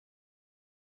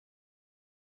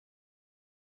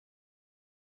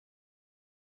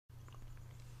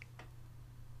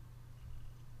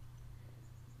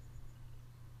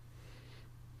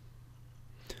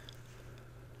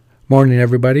Morning,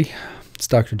 everybody. It's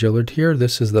Dr. Gillard here.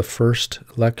 This is the first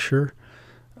lecture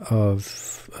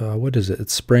of, what is it?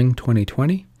 It's spring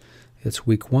 2020. It's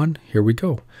week 1. Here we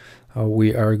go.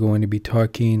 We are going to be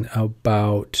talking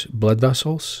about blood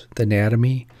vessels, the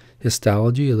anatomy,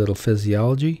 histology, a little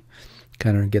physiology,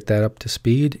 kind of get that up to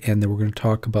speed. And then we're going to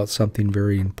talk about something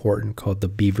very important called the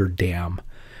Beaver Dam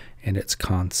and its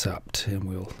concept.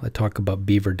 And I talk about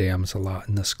beaver dams a lot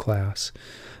in this class.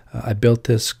 I built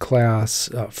this class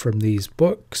from these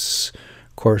books.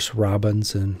 Of course,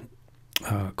 Robbins and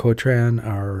Cotran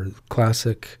are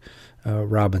classic.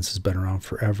 Robbins has been around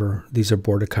forever. These are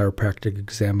Board of Chiropractic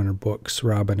Examiner books,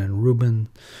 Robbins and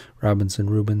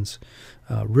Rubens.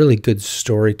 Really good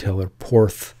storyteller,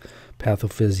 Porth,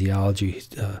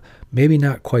 pathophysiology. Maybe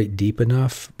not quite deep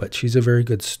enough, but she's a very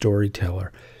good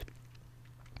storyteller.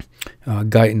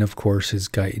 Guyton, of course, is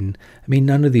Guyton. I mean,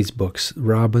 none of these books,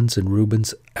 Robbins and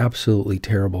Rubens, absolutely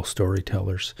terrible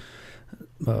storytellers.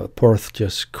 Porth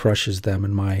just crushes them,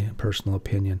 in my personal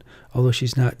opinion, although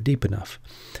she's not deep enough.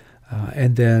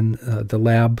 And then the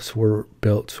labs were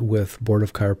built with Board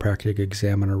of Chiropractic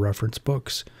Examiner reference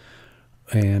books.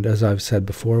 And as I've said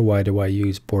before, why do I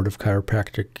use Board of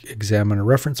Chiropractic Examiner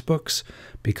reference books?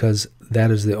 Because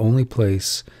that is the only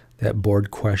place that board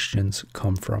questions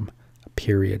come from,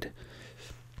 period.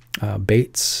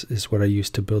 Bates is what I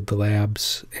used to build the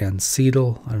labs, and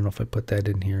Seidel, I don't know if I put that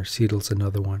in here, Seidel's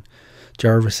another one.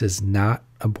 Jarvis is not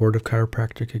a Board of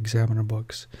Chiropractic Examiner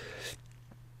books.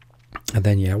 And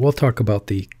then, yeah, we'll talk about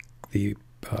the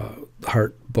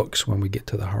heart books when we get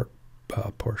to the heart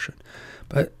portion.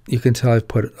 But you can tell I've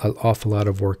put an awful lot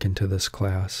of work into this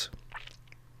class.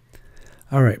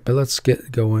 All right, but let's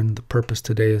get going. The purpose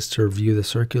today is to review the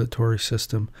circulatory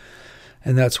system,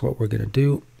 and that's what we're going to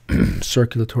do.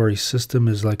 Circulatory system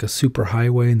is like a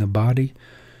superhighway in the body,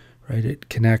 right? It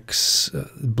connects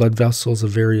blood vessels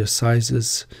of various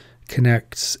sizes,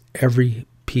 connects every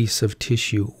piece of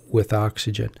tissue with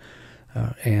oxygen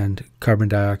and carbon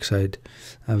dioxide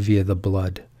via the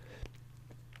blood.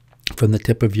 From the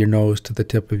tip of your nose to the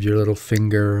tip of your little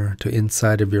finger to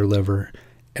inside of your liver,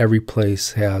 every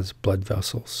place has blood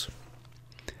vessels.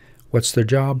 What's their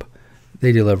job?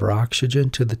 They deliver oxygen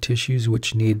to the tissues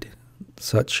which need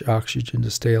such oxygen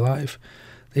to stay alive.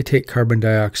 They take carbon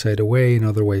dioxide away and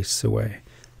other wastes away.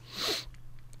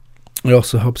 It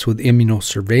also helps with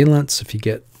immunosurveillance. If you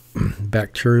get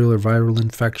bacterial or viral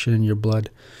infection in your blood,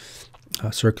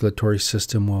 circulatory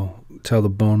system will tell the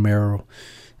bone marrow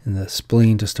and the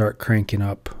spleen to start cranking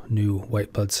up new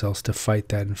white blood cells to fight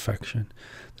that infection.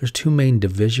 There's two main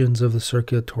divisions of the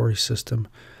circulatory system: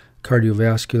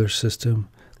 cardiovascular system,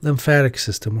 lymphatic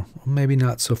system. Maybe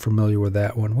not so familiar with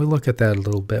that one. We'll look at that a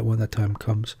little bit when the time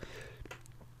comes.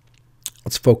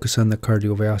 Let's focus on the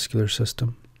cardiovascular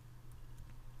system.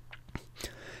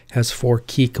 It has 4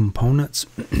 key components.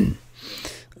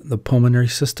 The pulmonary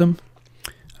system,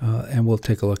 and we'll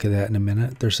take a look at that in a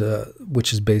minute.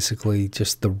 Which is basically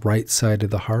just the right side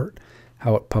of the heart,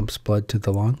 how it pumps blood to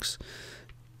the lungs,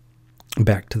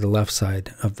 back to the left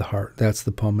side of the heart. That's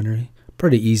the pulmonary.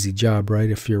 Pretty easy job,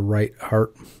 right? If you're right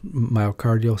heart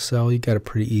myocardial cell, you got a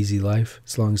pretty easy life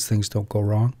as long as things don't go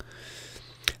wrong.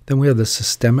 Then we have the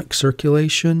systemic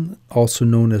circulation, also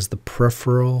known as the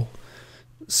peripheral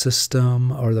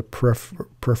system or the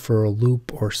peripheral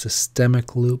loop or systemic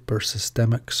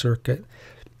circuit.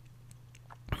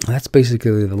 That's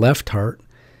basically the left heart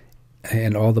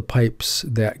and all the pipes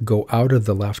that go out of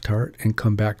the left heart and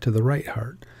come back to the right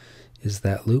heart is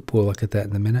that loop. We'll look at that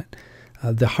in a minute.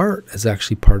 The heart is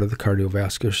actually part of the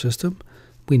cardiovascular system.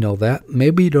 We know that.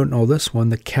 Maybe you don't know this one,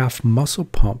 the calf muscle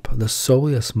pump, the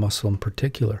soleus muscle in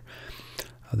particular.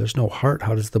 There's no heart.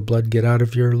 How does the blood get out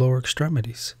of your lower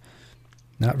extremities?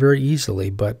 Not very easily,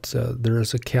 but there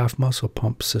is a calf muscle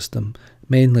pump system.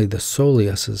 Mainly the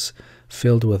soleus is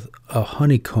filled with a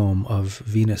honeycomb of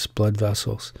venous blood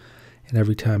vessels. And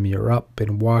every time you're up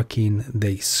and walking,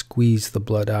 they squeeze the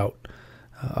blood out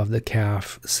of the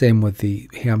calf. Same with the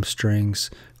hamstrings,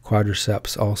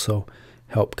 quadriceps also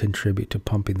help contribute to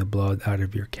pumping the blood out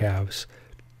of your calves.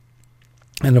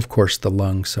 And of course the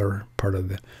lungs are part of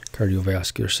the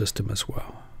cardiovascular system as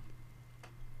well.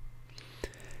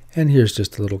 And here's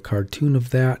just a little cartoon of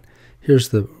that. Here's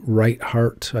the right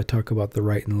heart. I talk about the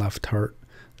right and left heart.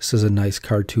 This is a nice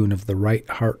cartoon of the right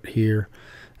heart here.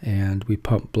 And we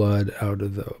pump blood out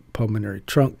of the pulmonary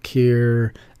trunk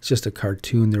here. It's just a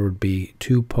cartoon. There would be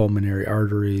 2 pulmonary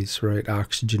arteries, right?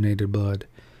 Oxygenated blood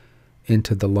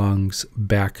into the lungs,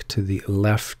 back to the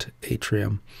left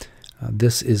atrium.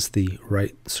 This is the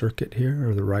right circuit here,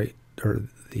 or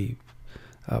the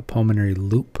pulmonary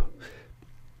loop.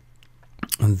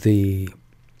 The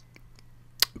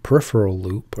peripheral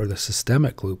loop or the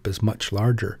systemic loop is much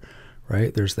larger,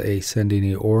 right? There's the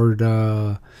ascending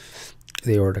aorta,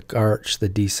 the aortic arch, the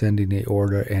descending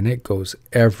aorta, and it goes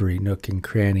every nook and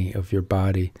cranny of your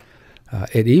body.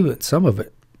 Some of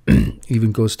it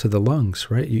even goes to the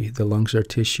lungs, right? The lungs are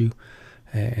tissue,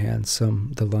 and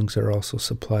the lungs are also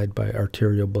supplied by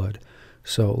arterial blood.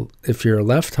 So if you're a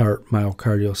left heart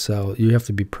myocardial cell, you have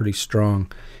to be pretty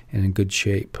strong and in good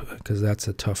shape, because that's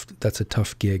a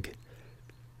tough gig.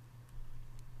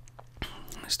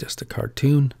 It's just a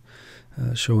cartoon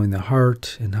showing the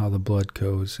heart and how the blood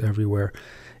goes everywhere.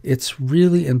 It's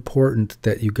really important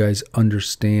that you guys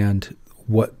understand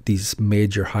what these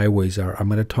major highways are. I'm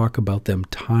going to talk about them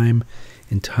time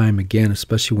and time again,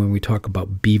 especially when we talk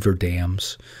about beaver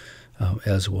dams,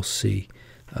 as we'll see.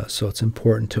 So it's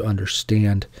important to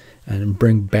understand and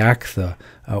bring back the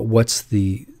what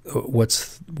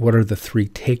are the three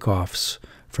takeoffs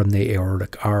from the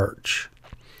aortic arch.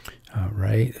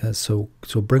 Right? So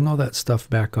bring all that stuff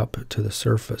back up to the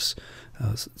surface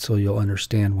so you'll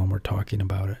understand when we're talking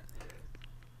about it.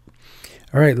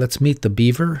 All right, let's meet the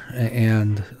Beaver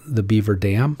and the Beaver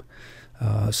Dam.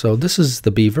 So this is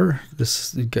the Beaver.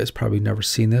 You guys probably never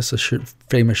seen this. A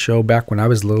famous show back when I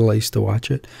was little. I used to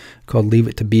watch it, called Leave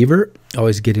It to Beaver.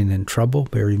 Always getting in trouble,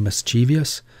 very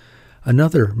mischievous.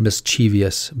 Another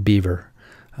mischievous beaver.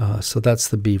 So that's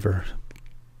the Beaver.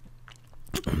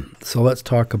 So let's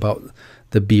talk about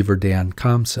the beaver dam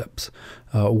concepts.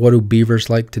 What do beavers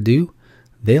like to do?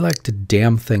 They like to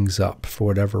dam things up for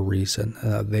whatever reason.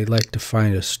 They like to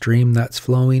find a stream that's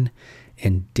flowing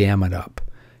and dam it up.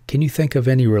 Can you think of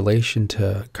any relation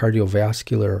to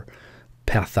cardiovascular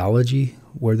pathology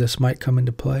where this might come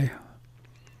into play?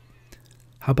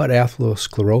 How about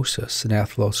atherosclerosis and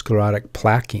atherosclerotic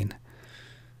plaquing?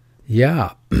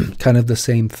 Yeah, kind of the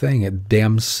same thing. It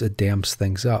dams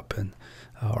things up, and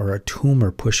or a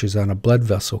tumor pushes on a blood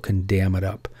vessel can dam it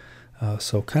up.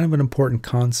 So kind of an important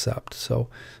concept. So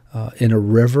in a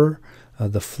river,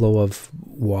 the flow of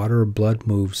water, blood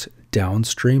moves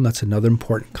downstream. That's another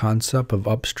important concept of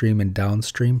upstream and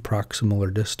downstream, proximal or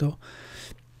distal.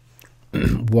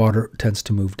 Water tends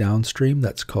to move downstream.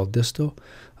 That's called distal.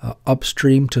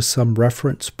 Upstream to some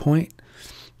reference point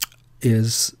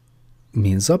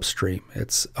means upstream.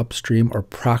 It's upstream or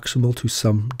proximal to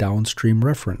some downstream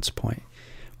reference point.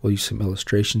 We'll use some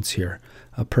illustrations here.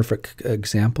 A perfect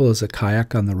example is a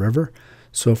kayak on the river.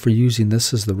 So if we're using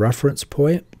this as the reference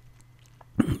point,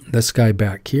 this guy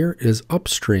back here is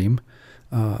upstream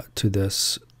to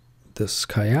this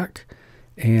kayak,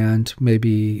 and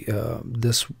maybe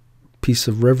this piece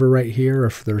of river right here, or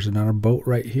if there's another boat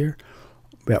right here,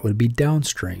 that would be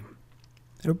downstream.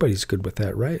 Everybody's good with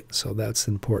that, right? So that's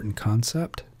an important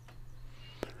concept.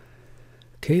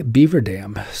 Okay, beaver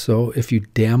dam. So if you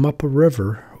dam up a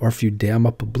river or if you dam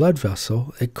up a blood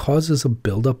vessel, it causes a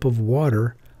buildup of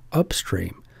water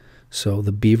upstream. So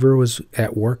the beaver was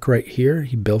at work right here.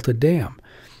 He built a dam.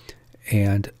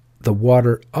 And the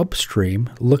water upstream,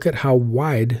 look at how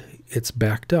wide it's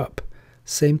backed up.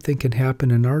 Same thing can happen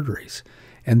in arteries.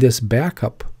 And this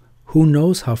backup, who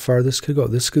knows how far this could go?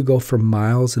 This could go for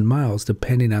miles and miles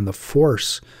depending on the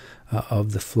force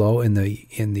of the flow and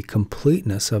the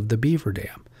completeness of the beaver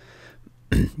dam.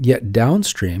 Yet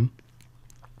downstream,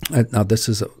 now this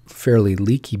is a fairly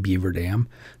leaky beaver dam,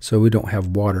 so we don't have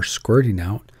water squirting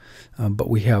out, but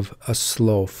we have a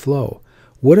slow flow.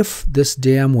 What if this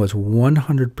dam was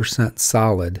 100%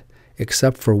 solid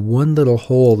except for one little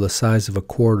hole the size of a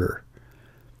quarter?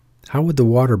 How would the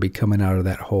water be coming out of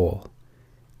that hole?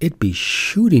 It'd be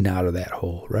shooting out of that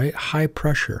hole, right? High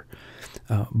pressure.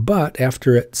 But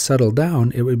after it settled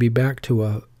down, it would be back to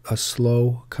a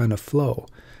slow kind of flow.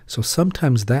 So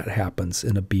sometimes that happens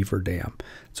in a beaver dam.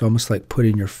 It's almost like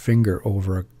putting your finger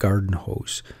over a garden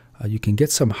hose. You can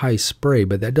get some high spray,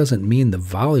 but that doesn't mean the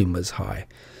volume is high.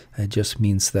 It just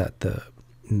means that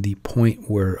the point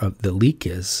where the leak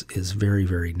is very,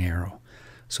 very narrow.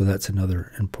 So that's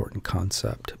another important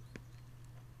concept.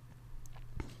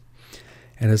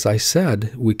 And as I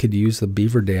said, we could use the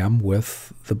beaver dam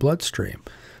with the bloodstream.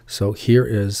 So here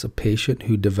is a patient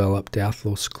who developed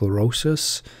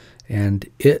atherosclerosis, and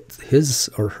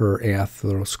his or her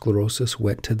atherosclerosis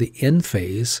went to the end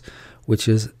phase, which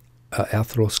is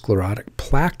atherosclerotic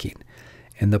plaquing.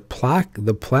 And the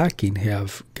plaquing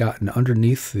have gotten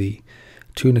underneath the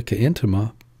tunica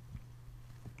intima,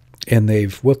 and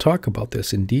we'll talk about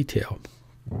this in detail.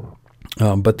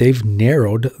 But they've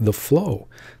narrowed the flow.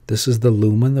 This is the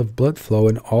lumen of blood flow,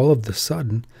 and all of the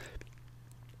sudden,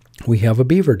 we have a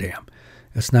beaver dam.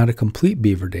 It's not a complete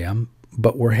beaver dam,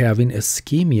 but we're having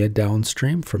ischemia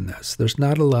downstream from this. There's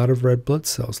not a lot of red blood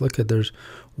cells. Look at, there's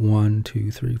 1,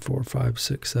 2, 3, 4, 5,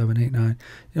 6, 7, 8, 9.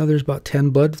 There's about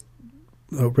 10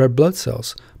 red blood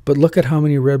cells. But look at how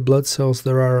many red blood cells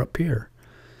there are up here.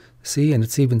 See, and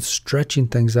it's even stretching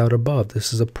things out above.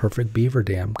 This is a perfect beaver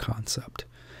dam concept.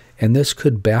 And this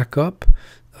could back up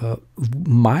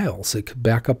miles. It could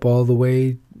back up all the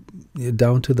way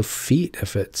down to the feet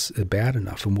if it's bad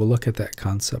enough. And we'll look at that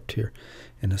concept here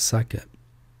in a second.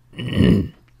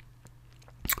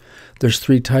 There's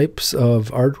 3 types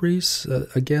of arteries.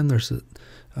 Again, there's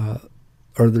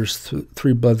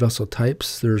three blood vessel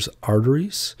types. There's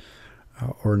arteries,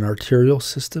 or an arterial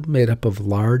system made up of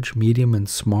large, medium, and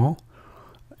small.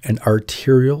 And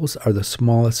arterioles are the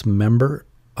smallest member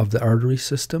of the artery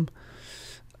system.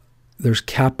 There's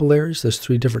capillaries. There's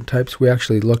 3 different types. We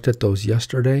actually looked at those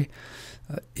yesterday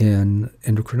in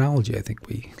endocrinology. I think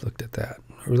we looked at that.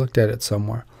 We looked at it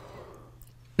somewhere.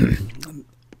 I'm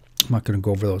not going to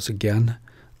go over those again.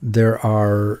 There's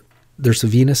a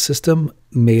venous system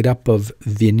made up of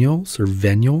venules or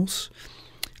venules,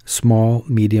 small,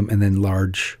 medium, and then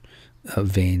large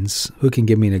veins. Who can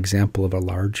give me an example of a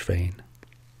large vein?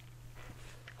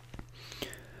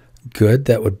 Good.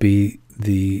 That would be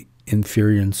the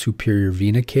inferior and superior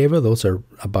vena cava. Those are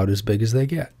about as big as they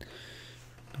get.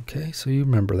 Okay, so you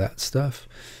remember that stuff.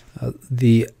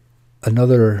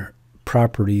 Another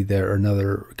property there,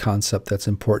 another concept that's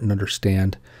important to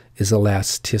understand is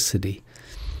elasticity,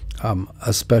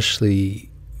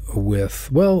 especially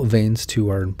with, well, veins too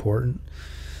are important.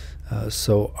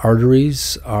 So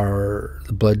arteries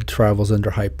the blood travels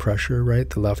under high pressure, right?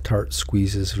 The left heart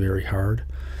squeezes very hard,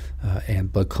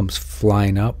 and blood comes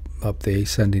flying up the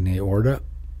ascending aorta.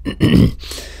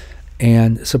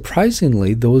 And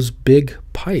surprisingly, those big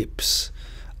pipes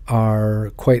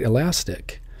are quite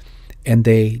elastic, and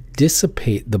they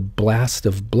dissipate the blast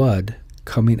of blood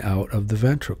coming out of the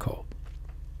ventricle.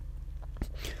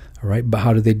 All right, but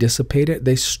how do they dissipate it?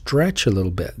 They stretch a little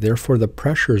bit. Therefore, the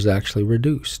pressure is actually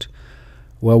reduced.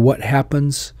 Well, what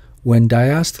happens when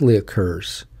diastole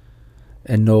occurs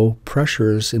and no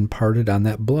pressure is imparted on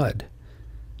that blood?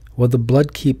 Well, the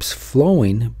blood keeps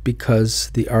flowing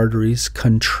because the arteries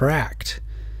contract,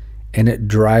 and it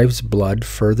drives blood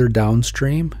further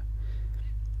downstream,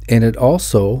 and it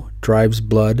also drives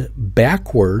blood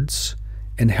backwards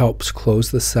and helps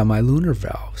close the semilunar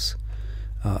valves.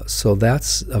 So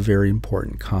that's a very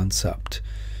important concept,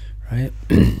 right?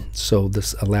 So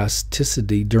this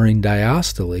elasticity during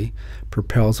diastole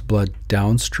propels blood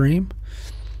downstream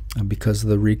because of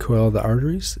the recoil of the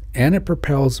arteries, and it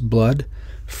propels blood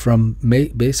from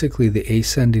basically the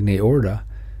ascending aorta.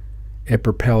 It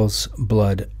propels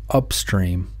blood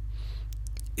upstream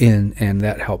and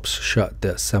that helps shut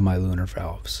the semilunar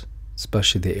valves,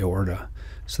 especially the aorta.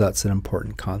 So that's an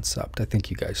important concept. I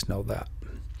think you guys know that.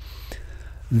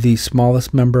 The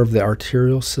smallest member of the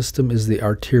arterial system is the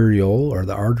arteriole, or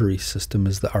the artery system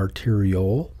is the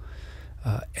arteriole,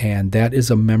 and that is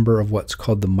a member of what's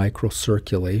called the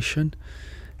microcirculation.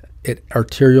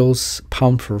 Arterioles,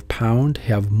 pound for pound,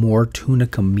 have more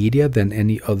tunica media than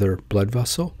any other blood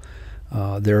vessel.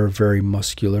 They're very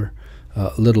muscular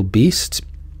little beasts.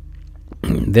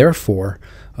 Therefore,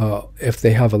 if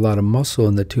they have a lot of muscle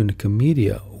in the tunica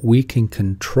media, we can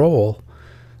control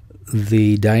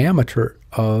the diameter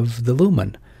of the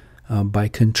lumen by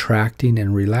contracting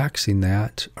and relaxing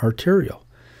that arteriole.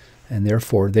 And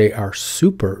therefore, they are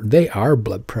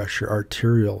blood pressure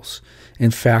arterioles.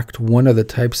 In fact, one of the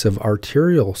types of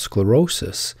arterial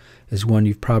sclerosis is one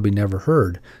you've probably never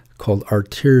heard, called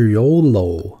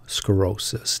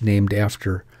arteriolosclerosis, named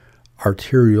after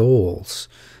arterioles.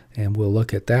 And we'll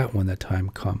look at that when the time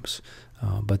comes.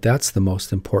 But that's the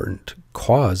most important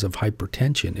cause of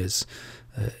hypertension is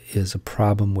a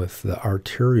problem with the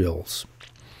arterioles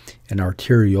and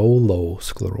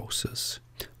arteriolosclerosis.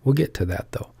 We'll get to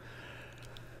that, though.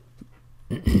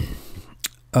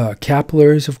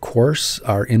 Capillaries, of course,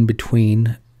 are in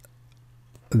between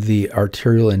the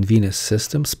arterial and venous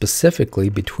system,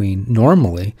 specifically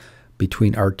normally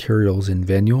between arterioles and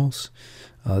venules.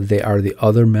 They are the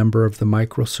other member of the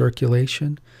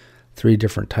microcirculation. 3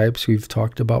 different types we've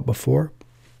talked about before.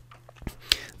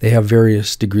 They have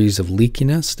various degrees of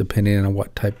leakiness depending on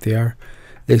what type they are.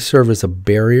 They serve as a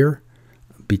barrier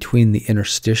between the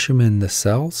interstitium and the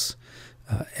cells,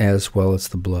 as well as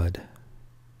the blood.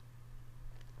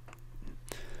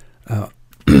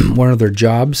 One of their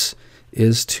jobs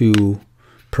is to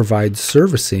provide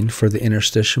servicing for the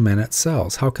interstitium and its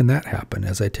cells. How can that happen?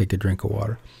 As I take a drink of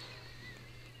water.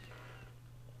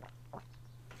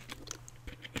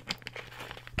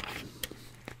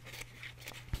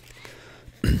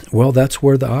 Well, that's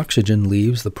where the oxygen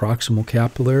leaves the proximal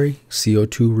capillary.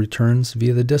 CO2 returns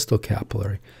via the distal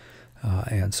capillary.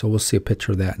 And so we'll see a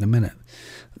picture of that in a minute.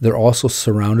 They're also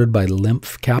surrounded by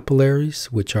lymph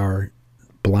capillaries, which are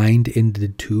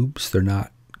blind-ended tubes. They're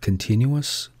not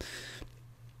continuous.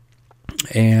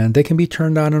 And they can be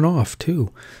turned on and off,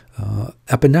 too.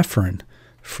 Epinephrine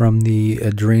from the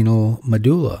adrenal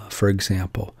medulla, for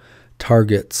example,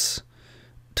 targets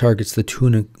the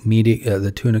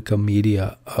tunica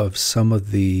media of some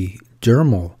of the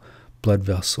dermal blood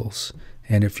vessels.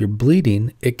 And if you're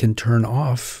bleeding, it can turn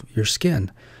off your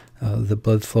skin, the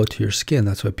blood flow to your skin.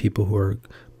 That's why people who are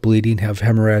bleeding have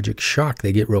hemorrhagic shock.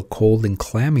 They get real cold and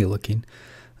clammy looking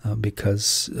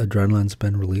because adrenaline's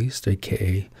been released,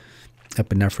 aka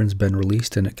epinephrine's been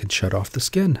released, and it can shut off the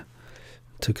skin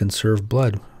to conserve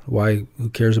blood. Why? Who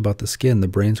cares about the skin? The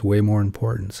brain's way more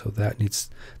important, so that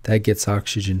gets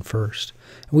oxygen first.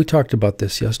 And we talked about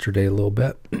this yesterday a little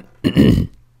bit.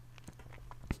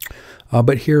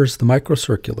 But here's the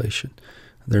microcirculation.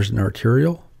 There's an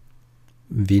arterial,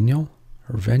 venal,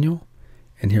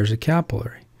 and here's a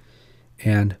capillary.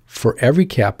 And for every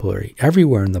capillary,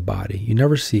 everywhere in the body, you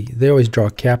never see, they always draw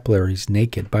capillaries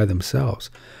naked by themselves,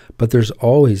 but there's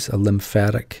always a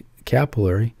lymphatic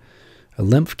capillary, a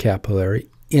lymph capillary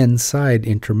inside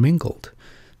intermingled.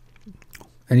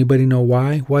 Anybody know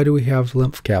why? Why do we have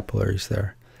lymph capillaries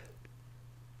there?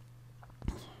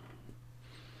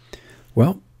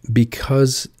 Well,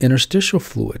 because interstitial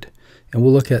fluid, and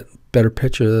we'll look at a better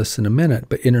picture of this in a minute,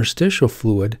 but interstitial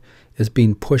fluid is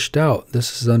being pushed out.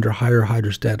 This is under higher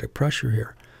hydrostatic pressure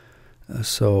here.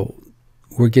 So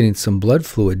we're getting some blood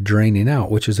fluid draining out,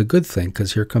 which is a good thing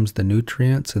because here comes the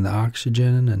nutrients and the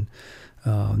oxygen and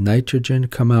nitrogen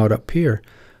come out up here.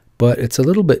 But it's a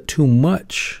little bit too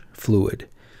much fluid.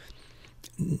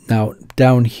 Now,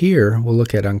 down here, we'll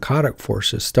look at oncotic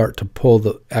forces start to pull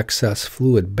the excess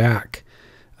fluid back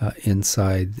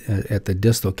inside at the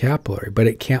distal capillary, but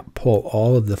it can't pull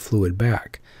all of the fluid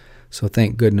back. So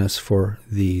thank goodness for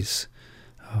these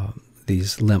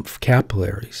lymph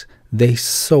capillaries. They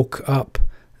soak up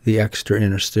the extra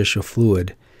interstitial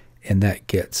fluid, and that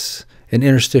gets... And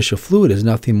interstitial fluid is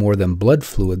nothing more than blood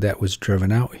fluid that was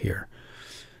driven out here.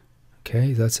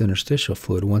 Okay, that's interstitial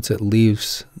fluid. Once it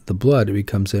leaves the blood, it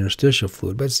becomes interstitial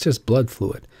fluid, but it's just blood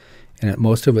fluid. And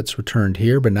most of it's returned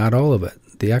here, but not all of it.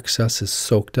 The excess is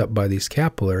soaked up by these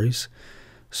capillaries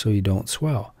so you don't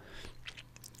swell.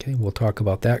 Okay, we'll talk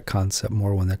about that concept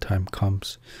more when the time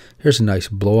comes. Here's a nice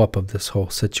blow-up of this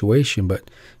whole situation, but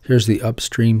here's the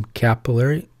upstream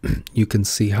capillary. You can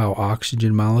see how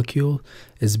oxygen molecule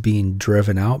is being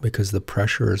driven out because the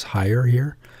pressure is higher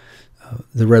here.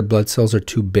 The red blood cells are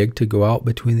too big to go out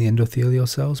between the endothelial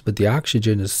cells, but the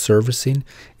oxygen is servicing.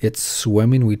 It's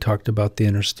swimming. We talked about the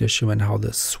interstitium and how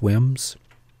this swims.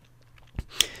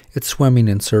 It's swimming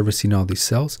and servicing all these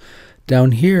cells.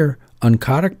 Down here,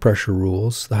 oncotic pressure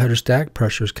rules. The hydrostatic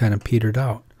pressure is kind of petered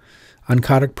out.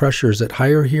 Oncotic pressure, is it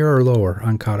higher here or lower?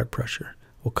 Oncotic pressure.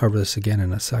 We'll cover this again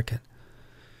in a second.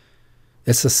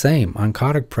 It's the same.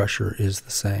 Oncotic pressure is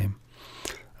the same.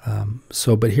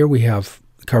 But here we have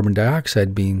carbon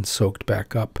dioxide being soaked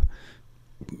back up.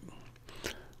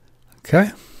 Okay.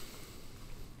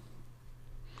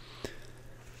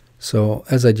 So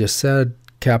as I just said,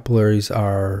 capillaries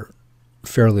are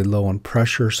fairly low in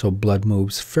pressure, so blood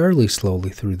moves fairly slowly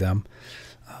through them.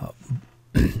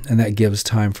 And that gives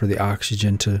time for the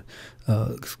oxygen to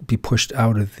be pushed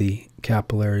out of the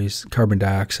capillaries, carbon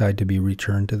dioxide to be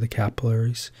returned to the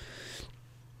capillaries.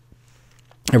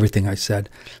 Everything I said.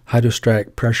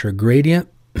 Hydrostatic pressure gradient.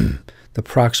 The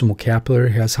proximal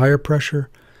capillary has higher pressure,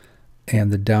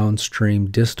 and the downstream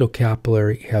distal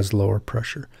capillary has lower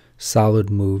pressure. Solid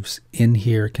moves in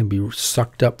here, can be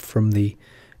sucked up from the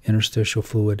interstitial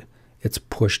fluid. It's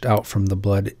pushed out from the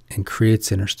blood and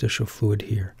creates interstitial fluid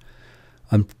here.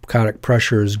 Oncotic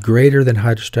pressure is greater than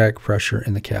hydrostatic pressure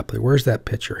in the capillary. Where's that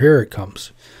picture? Here it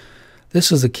comes.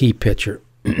 This is a key picture,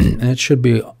 and it should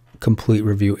be a complete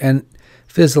review. And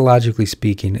physiologically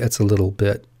speaking, it's a little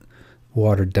bit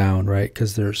watered down, right?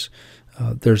 Because there's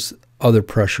other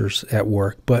pressures at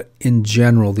work. But in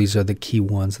general, these are the key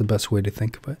ones, the best way to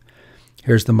think of it.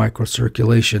 Here's the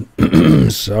microcirculation.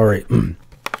 Sorry.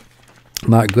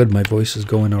 Not good. My voice is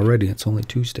going already. It's only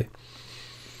Tuesday.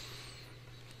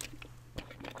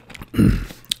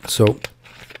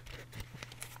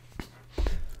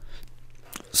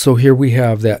 So here we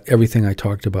have that everything I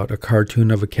talked about, a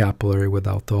cartoon of a capillary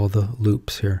without all the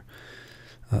loops here.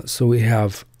 So we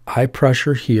have high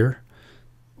pressure here,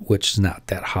 which is not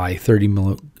that high. 30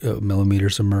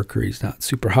 millimeters of mercury is not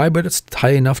super high, but it's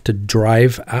high enough to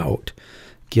drive out,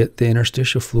 get the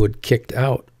interstitial fluid kicked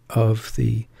out of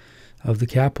the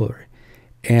capillary.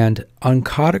 And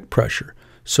oncotic pressure.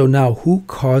 So now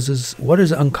what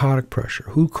is oncotic pressure?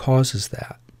 Who causes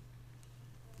that?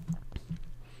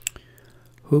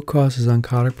 Who causes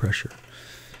oncotic pressure?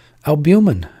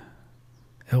 Albumin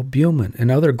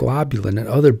and other globulin and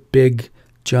other big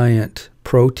giant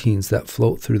proteins that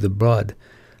float through the blood.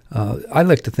 I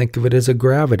like to think of it as a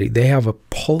gravity. They have a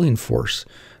pulling force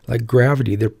like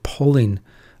gravity. They're pulling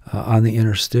on the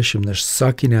interstitium. They're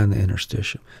sucking on the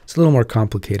interstitium. It's a little more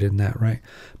complicated than that, right?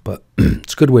 But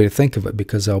it's a good way to think of it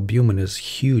because albumin is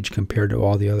huge compared to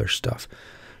all the other stuff.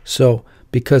 So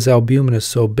because albumin is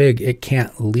so big, it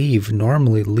can't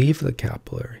normally leave the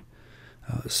capillary.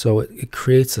 So it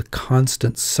creates a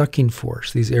constant sucking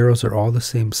force. These arrows are all the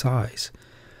same size.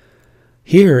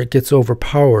 Here it gets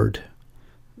overpowered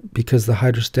because the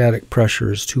hydrostatic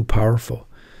pressure is too powerful.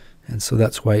 And so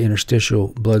that's why interstitial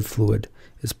blood fluid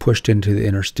is pushed into the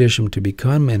interstitium to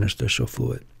become interstitial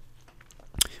fluid.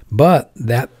 But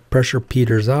that pressure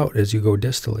peters out as you go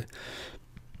distally.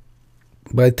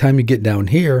 By the time you get down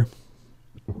here,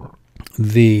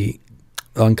 the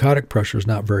oncotic pressure is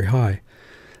not very high.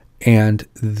 And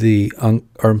the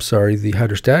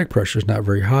hydrostatic pressure is not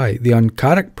very high. The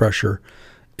oncotic pressure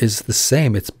is the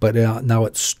same, but now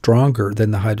it's stronger than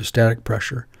the hydrostatic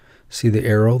pressure. See the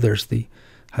arrow? There's the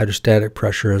hydrostatic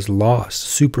pressure is lost.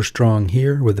 Super strong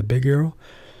here with the big arrow.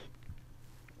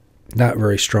 Not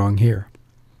very strong here.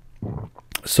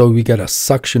 So we got a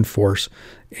suction force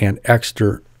and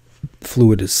extra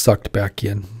fluid is sucked back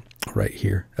in right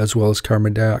here, as well as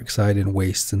carbon dioxide and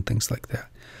wastes and things like that.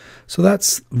 So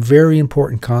that's a very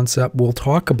important concept. We'll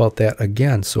talk about that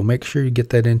again, so make sure you get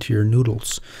that into your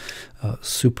noodles.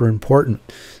 Super important.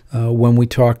 When we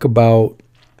talk about,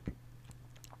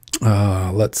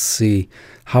 let's see,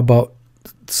 how about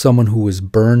someone who was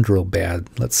burned real bad?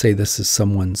 Let's say this is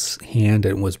someone's hand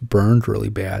and was burned really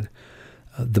bad.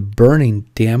 The burning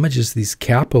damages these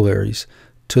capillaries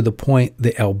to the point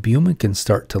the albumin can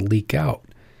start to leak out.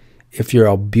 If your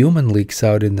albumin leaks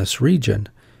out in this region,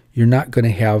 you're not going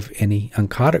to have any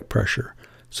oncotic pressure.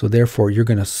 So therefore, you're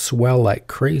going to swell like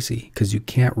crazy because you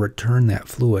can't return that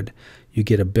fluid. You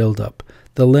get a buildup.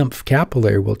 The lymph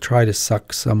capillary will try to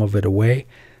suck some of it away,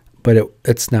 but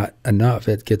it's not enough.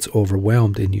 It gets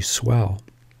overwhelmed and you swell.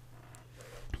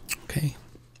 Okay.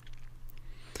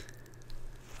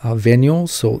 Venules.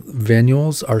 So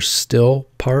venules are still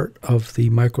part of the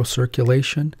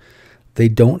microcirculation. They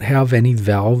don't have any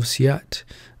valves yet.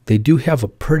 They do have a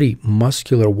pretty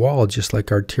muscular wall, just like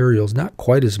arterioles. Not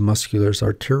quite as muscular as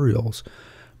arterioles,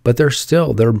 but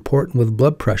they're important with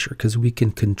blood pressure because we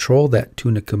can control that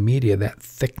tunica media, that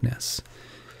thickness.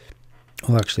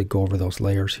 I'll actually go over those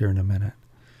layers here in a minute.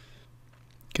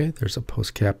 Okay, there's a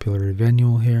postcapillary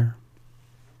venule here.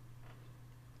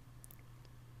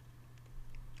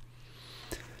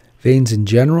 Veins in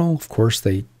general, of course,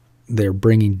 they're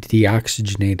bringing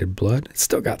deoxygenated blood. It's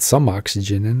still got some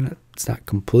oxygen in it. It's not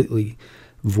completely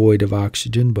void of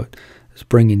oxygen, but it's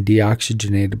bringing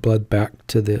deoxygenated blood back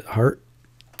to the heart,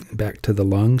 back to the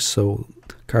lungs, so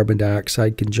carbon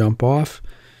dioxide can jump off,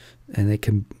 and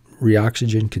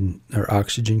oxygen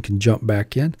can jump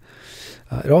back in.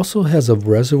 It also has a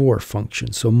reservoir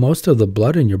function, so most of the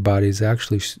blood in your body is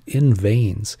actually in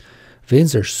veins.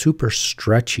 Veins are super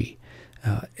stretchy,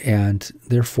 and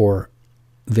therefore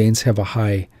veins have a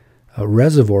high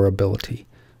reservoir ability.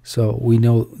 So we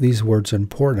know these words are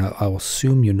important. I'll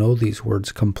assume you know these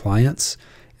words. Compliance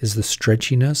is the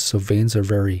stretchiness. So veins are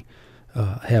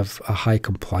have a high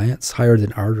compliance, higher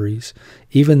than arteries.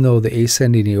 Even though the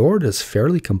ascending aorta is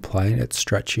fairly compliant, it's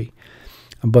stretchy.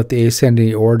 But the ascending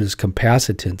aorta's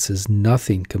capacitance is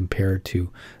nothing compared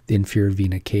to the inferior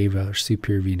vena cava or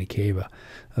superior vena cava.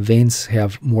 Veins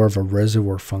have more of a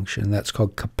reservoir function, and that's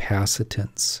called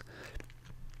capacitance.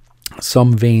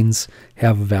 Some veins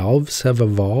have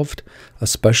evolved,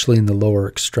 especially in the lower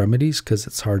extremities, because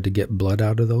it's hard to get blood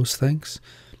out of those things.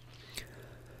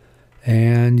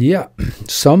 And yeah,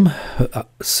 some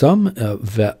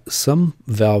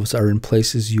valves are in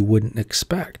places you wouldn't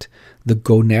expect. The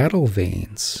gonadal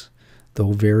veins, the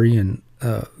ovarian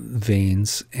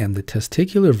veins, and the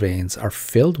testicular veins are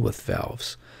filled with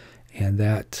valves, and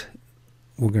that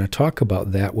we're going to talk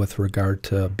about that with regard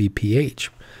to BPH.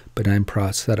 Benign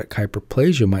prostatic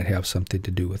hyperplasia might have something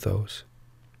to do with those.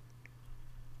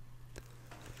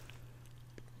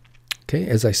 Okay,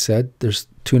 as I said, there's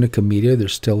tunica media.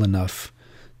 There's still enough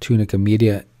tunica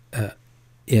media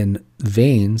in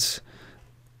veins.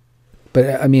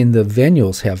 But, I mean, the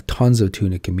venules have tons of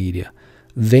tunica media.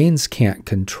 Veins can't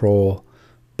control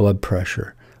blood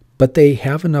pressure, but they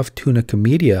have enough tunica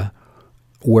media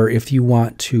where if you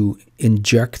want to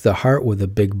inject the heart with a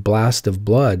big blast of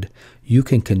blood, you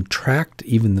can contract,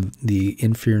 even the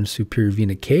inferior and superior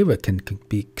vena cava can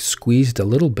be squeezed a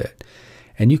little bit.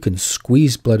 And you can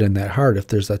squeeze blood in that heart. If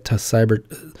there's a tiger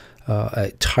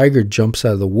jumps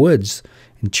out of the woods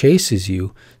and chases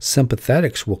you,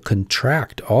 sympathetics will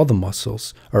contract all the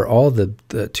muscles, or all the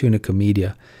tunica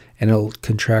media, and it'll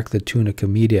contract the tunica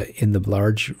media in the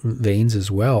large veins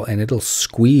as well, and it'll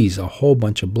squeeze a whole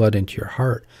bunch of blood into your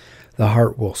heart. The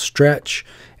heart will stretch,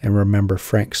 and remember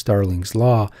Frank Starling's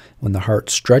law, when the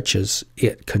heart stretches,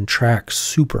 it contracts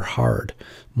super hard,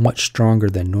 much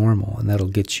stronger than normal, and that'll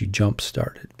get you jump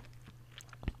started.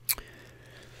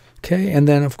 Okay, and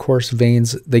then of course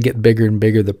veins, they get bigger and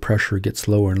bigger, the pressure gets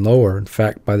lower and lower. In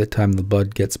fact, by the time the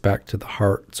blood gets back to the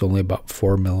heart, it's only about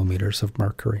 4 millimeters of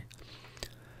mercury.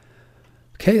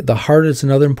 Okay, the heart is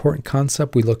another important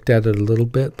concept. We looked at it a little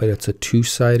bit, but it's a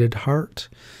two-sided heart.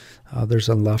 There's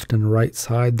a left and a right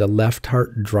side. The left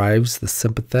heart drives the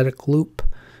sympathetic loop,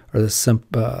 or the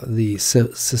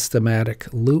systematic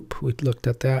loop. We looked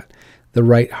at that. The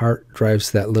right heart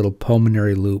drives that little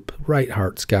pulmonary loop. Right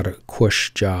heart's got a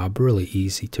cush job, really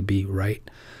easy to be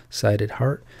right-sided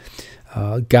heart.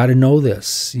 Got to know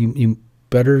this. You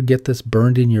better get this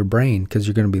burned in your brain, because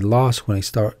you're going to be lost when I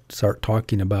start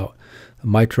talking about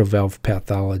mitral valve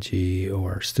pathology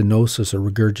or stenosis or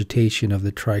regurgitation of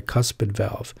the tricuspid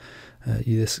valve.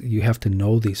 You have to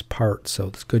know these parts, so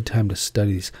it's a good time to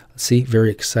study these. See,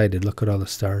 very excited. Look at all the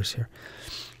stars here.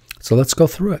 So let's go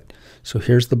through it. So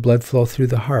here's the blood flow through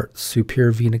the heart.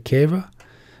 Superior vena cava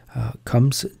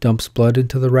dumps blood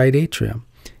into the right atrium.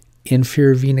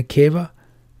 Inferior vena cava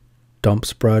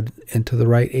dumps blood into the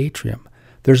right atrium.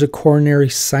 There's a coronary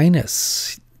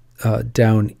sinus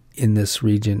down in this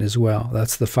region as well.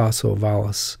 That's the fossa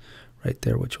ovalis right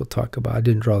there, which we'll talk about. I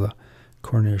didn't draw the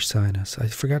coronary sinus. I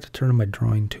forgot to turn on my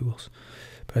drawing tools,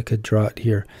 but I could draw it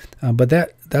here. But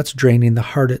that's draining the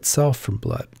heart itself from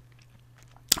blood.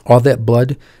 All that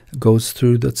blood goes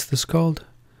through, that's this called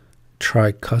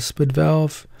tricuspid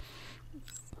valve,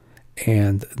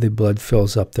 and the blood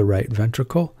fills up the right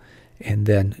ventricle, and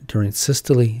then during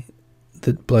systole,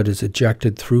 the blood is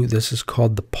ejected through. This is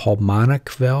called the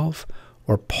pulmonic valve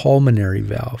or pulmonary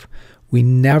valve. We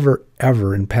never,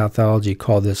 ever in pathology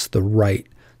call this the right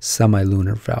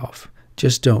semilunar valve.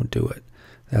 Just don't do it.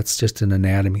 That's just an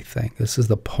anatomy thing. This is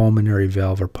the pulmonary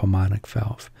valve or pulmonic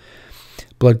valve.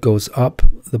 Blood goes up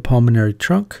the pulmonary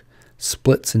trunk,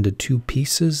 splits into two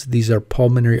pieces. These are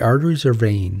pulmonary arteries or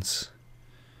veins.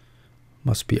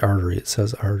 Must be artery. It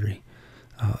says artery.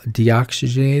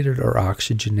 Deoxygenated or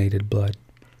oxygenated blood.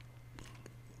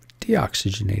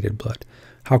 Deoxygenated blood.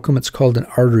 How come it's called an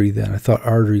artery then? I thought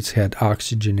arteries had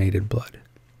oxygenated blood.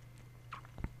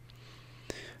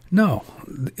 No,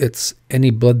 it's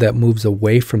any blood that moves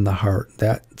away from the heart.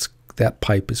 That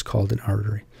pipe is called an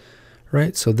artery,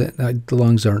 right? So the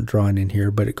lungs aren't drawn in here,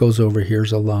 but it goes over.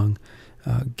 Here's a lung,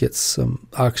 gets some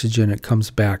oxygen. It comes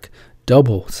back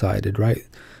double-sided, right?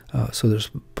 So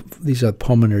these are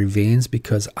pulmonary veins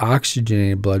because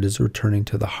oxygenated blood is returning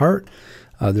to the heart.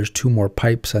 There's two more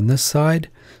pipes on this side.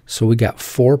 So we got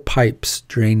 4 pipes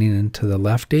draining into the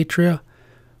left atria.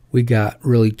 We got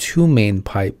really 2 main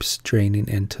pipes draining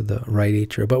into the right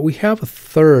atria. But we have a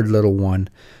third little one,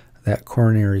 that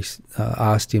coronary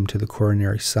ostium to the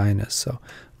coronary sinus. So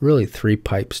really 3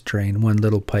 pipes drain, 1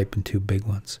 little pipe and 2 big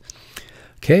ones.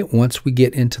 Okay, once we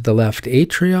get into the left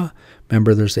atria,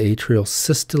 remember there's the atrial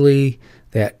systole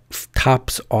that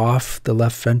tops off the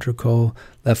left ventricle.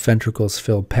 Left ventricle is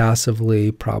filled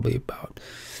passively, probably about,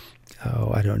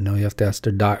 I don't know, you have to ask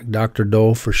Dr.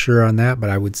 Dole for sure on that, but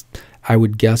I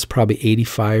would guess probably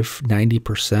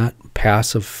 85–90%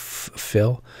 passive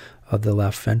fill of the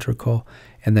left ventricle.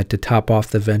 And that to top off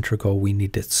the ventricle, we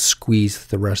need to squeeze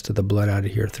the rest of the blood out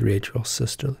of here through atrial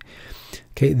systole.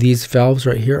 Okay, these valves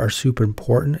right here are super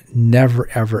important. Never,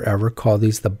 ever, ever call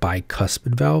these the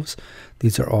bicuspid valves.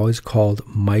 These are always called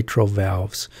mitral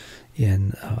valves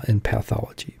in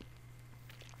pathology.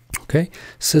 Okay,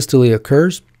 systole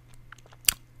occurs.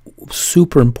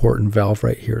 Super important valve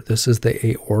right here. This is the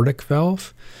aortic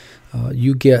valve.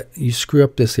 You screw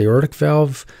up this aortic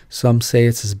valve, some say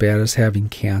it's as bad as having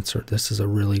cancer. This is a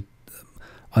really,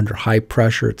 under high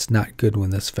pressure, it's not good when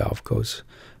this valve goes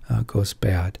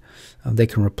bad. They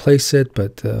can replace it,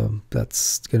 but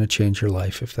that's going to change your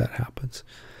life if that happens.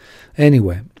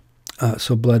 Anyway,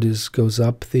 so blood goes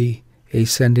up the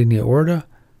ascending aorta,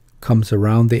 comes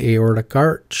around the aortic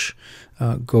arch,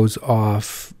 goes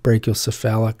off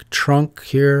brachiocephalic trunk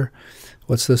here.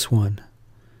 What's this one?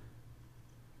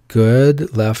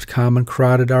 Good. Left common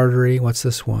carotid artery. What's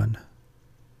this one?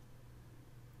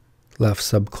 left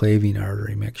subclavian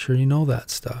artery. Make sure you know that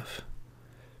stuff.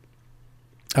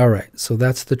 All right, so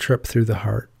that's the trip through the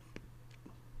heart.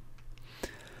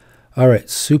 All right,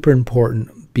 super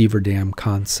important beaver dam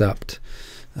concept.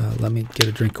 Let me get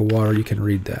a drink of water. You can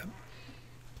read that.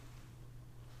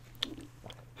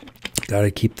 Got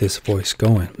to keep this voice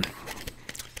going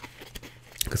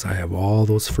because I have all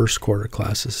those first quarter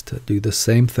classes to do the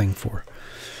same thing for.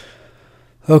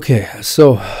 Okay,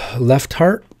 so left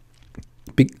heart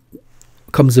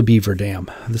becomes a beaver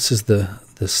dam. This is the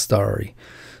story.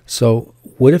 So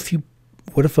what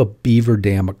if a beaver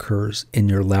dam occurs in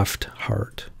your left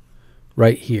heart,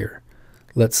 right here?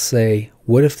 Let's say,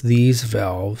 what if these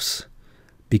valves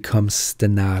become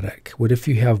stenotic? What if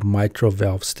you have mitral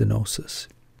valve stenosis?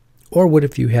 Or what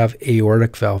if you have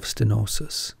aortic valve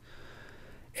stenosis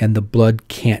and the blood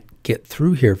can't get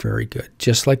through here very good,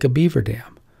 just like a beaver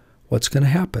dam? What's going to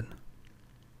happen?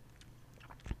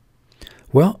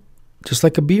 Well, just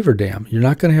like a beaver dam, you're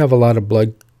not going to have a lot of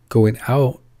blood going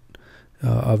out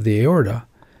of the aorta,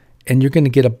 and you're going to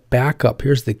get a backup.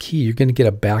 Here's the key. You're going to get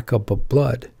a backup of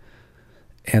blood,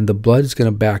 and the blood is going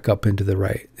to back up into the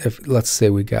right. If let's say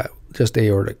we got just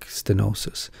aortic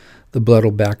stenosis, the blood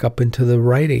will back up into the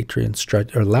right atrium,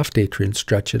 stretch, or left atrium,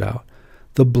 stretch it out.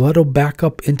 The blood will back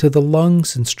up into the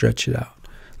lungs and stretch it out.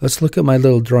 Let's look at my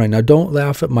little drawing. Now, don't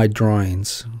laugh at my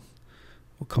drawings.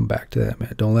 We'll come back to that,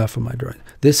 man. Don't laugh at my drawing.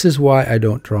 This is why I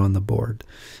don't draw on the board.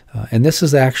 And this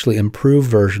is actually improved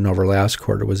version over last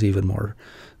quarter. Was even more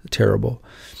terrible.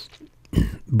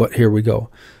 But here we go.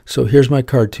 So here's my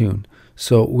cartoon.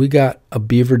 So we got a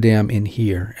beaver dam in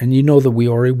here. And you know that we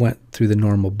already went through the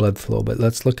normal blood flow. But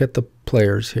let's look at the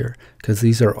players here, because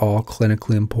these are all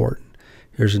clinically important.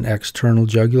 Here's an external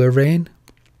jugular vein.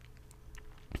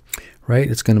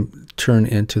 Right? It's going to turn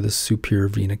into the superior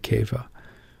vena cava.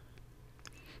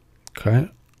 Okay.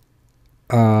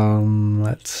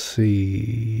 Let's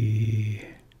see.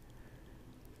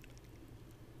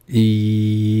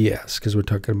 Yes, because we're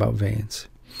talking about veins.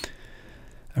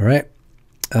 All right.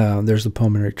 There's the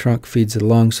pulmonary trunk, feeds the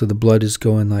lungs, so the blood is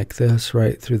going like this,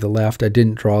 right through the left. I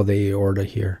didn't draw the aorta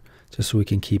here, just so we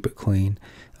can keep it clean.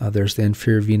 There's the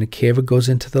inferior vena cava, goes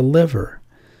into the liver.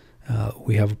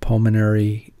 We have a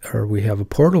pulmonary, or we have a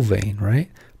portal vein, right?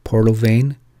 Portal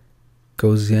vein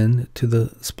goes into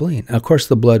the spleen. Now, of course,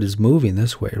 the blood is moving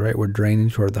this way, right? We're draining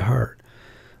toward the heart,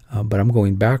 but I'm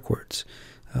going backwards.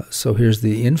 So here's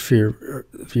the inferior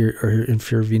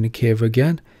vena cava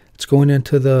again. It's going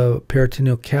into the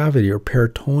peritoneal cavity or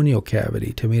peritoneal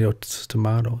cavity,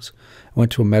 tomatoes. I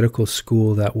went to a medical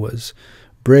school that was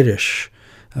British,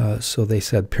 so they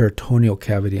said peritoneal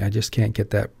cavity. I just can't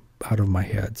get that out of my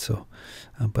head. So,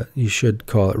 but you should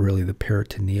call it really the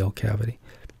peritoneal cavity.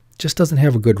 Just doesn't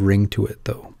have a good ring to it,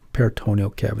 though.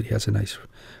 Peritoneal cavity has a nice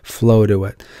flow to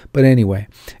it. But anyway,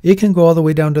 it can go all the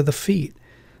way down to the feet.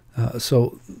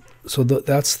 So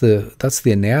that's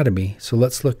the anatomy. So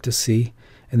let's look to see.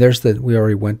 And there's we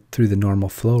already went through the normal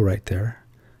flow right there.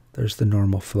 There's the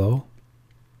normal flow.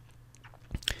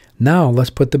 Now let's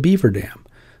put the beaver dam.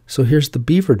 So here's the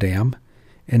beaver dam,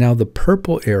 and now the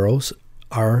purple arrows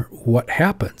are what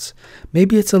happens.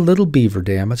 Maybe it's a little beaver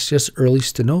dam. It's just early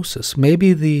stenosis.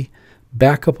 Maybe the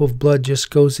backup of blood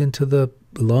just goes into the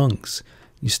lungs.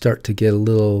 You start to get a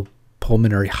little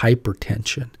pulmonary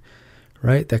hypertension,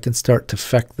 right? That can start to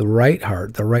affect the right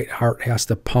heart. The right heart has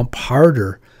to pump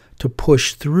harder to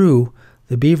push through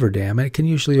the beaver dam, and it can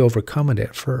usually overcome it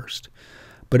at first.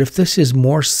 But if this is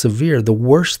more severe, the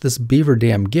worse this beaver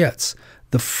dam gets,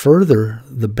 the further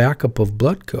the backup of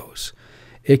blood goes.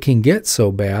 It can get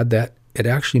so bad that it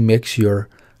actually makes your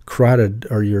carotid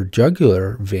or your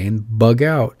jugular vein bug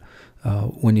out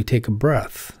when you take a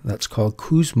breath. That's called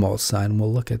Kussmaul sign.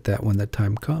 We'll look at that when the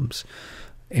time comes.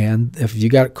 And if you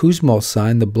got Kussmaul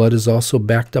sign, the blood is also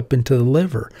backed up into the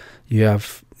liver. You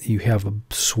have a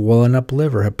swollen up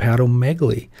liver,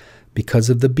 hepatomegaly, because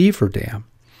of the beaver dam.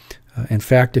 In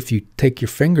fact, if you take your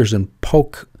fingers and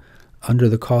poke under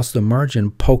the costal margin,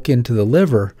 poke into the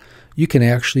liver, you can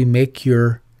actually make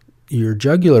your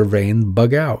jugular vein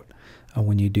bug out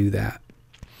when you do that.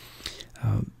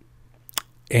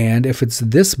 And if it's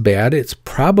this bad, it's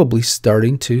probably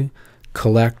starting to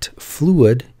collect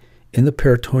fluid in the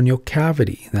peritoneal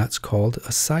cavity. That's called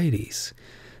ascites.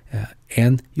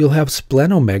 And you'll have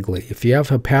splenomegaly. If you have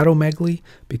hepatomegaly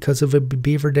because of a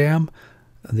beaver dam,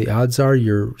 the odds are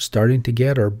you're starting to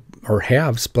get or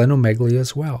have splenomegaly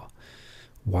as well.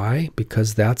 Why?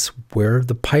 Because that's where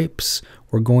the pipes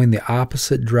were going the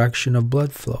opposite direction of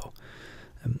blood flow.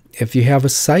 If you have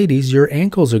ascites, your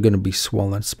ankles are going to be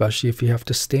swollen, especially if you have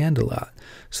to stand a lot.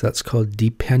 So that's called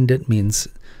dependent, means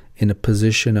in a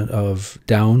position of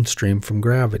downstream from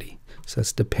gravity. So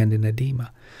that's dependent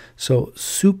edema. So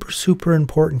super, super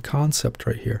important concept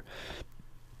right here.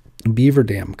 Beaver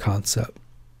dam concept.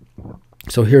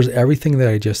 So here's everything that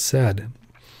I just said.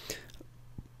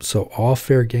 So all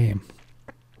fair game.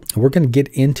 We're going to get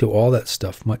into all that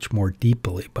stuff much more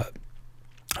deeply, but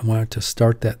I wanted to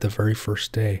start that the very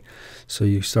first day so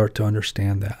you start to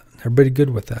understand that. Everybody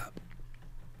good with that?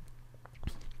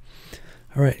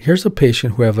 All right, here's a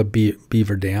patient who have a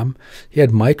beaver dam. He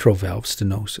had mitral valve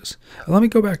stenosis. Let me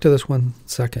go back to this 1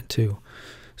 second too.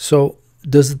 So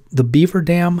does the beaver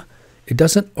dam, it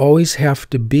doesn't always have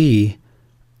to be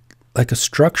like a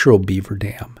structural beaver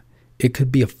dam. It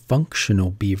could be a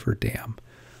functional beaver dam.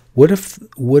 What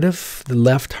if the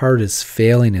left heart is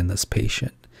failing in this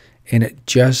patient and it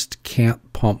just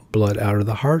can't pump blood out of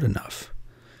the heart enough?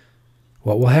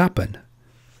 What will happen?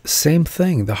 Same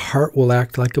thing. The heart will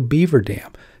act like a beaver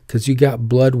dam because you got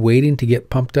blood waiting to get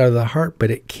pumped out of the heart,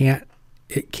 but it can't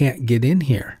get in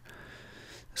here.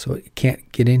 So it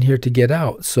can't get in here to get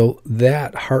out. So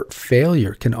that heart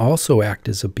failure can also act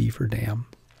as a beaver dam.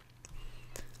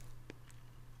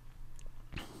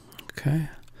 Okay.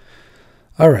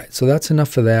 All right, so that's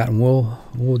enough of that, and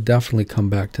we'll definitely come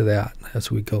back to that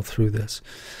as we go through this.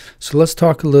 So let's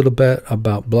talk a little bit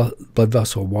about blood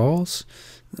vessel walls.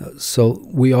 Let's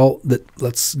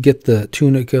get the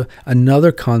tunica.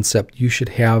 Another concept you should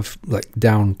have like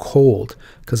down cold,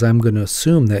 because I'm going to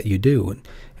assume that you do,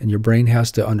 and your brain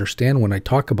has to understand when I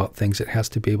talk about things, it has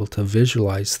to be able to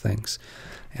visualize things.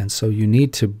 And so you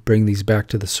need to bring these back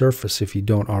to the surface if you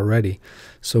don't already.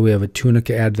 So we have a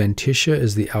tunica adventitia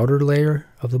is the outer layer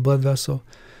of the blood vessel.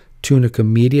 Tunica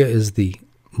media is the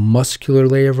muscular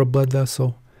layer of a blood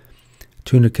vessel.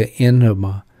 Tunica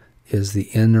intima is the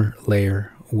inner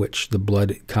layer, which the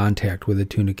blood contact with the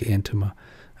tunica intima.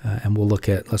 And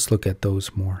let's look at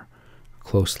those more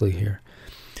closely here.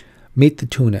 Meet the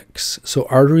tunics. So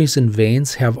arteries and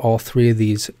veins have all three of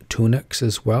these tunics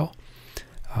as well.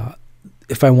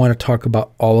 If I want to talk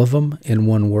about all of them in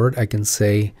one word, I can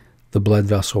say the blood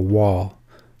vessel wall.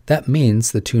 That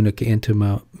means the tunica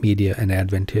intima, media, and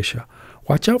adventitia.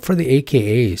 Watch out for the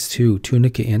AKAs too.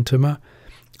 Tunica intima,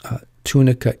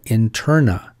 tunica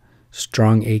interna,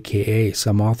 strong AKA.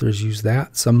 Some authors use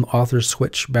that. Some authors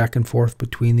switch back and forth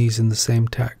between these in the same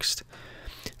text.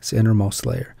 It's the innermost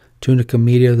layer. Tunica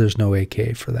media, there's no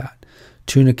AKA for that.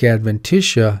 Tunica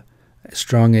adventitia,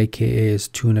 strong AKA is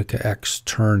tunica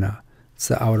externa. It's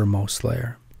the outermost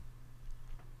layer.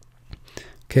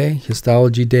 Okay,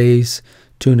 histology days.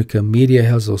 Tunica media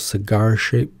has those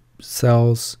cigar-shaped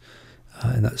cells,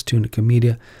 and that's tunica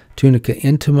media. Tunica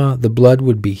intima, the blood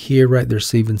would be here, right?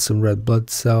 There's even some red blood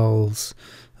cells,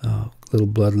 little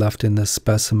blood left in this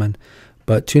specimen.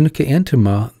 But tunica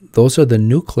intima, those are the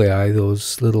nuclei,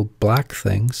 those little black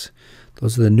things.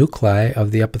 Those are the nuclei of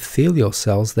the epithelial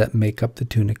cells that make up the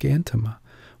tunica intima.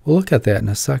 We'll look at that in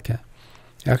a second.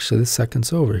 Actually, this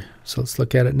second's over, so let's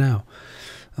look at it now.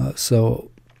 It's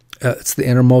the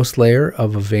innermost layer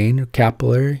of a vein,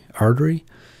 capillary, artery.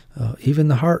 Even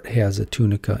the heart has a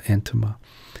tunica intima.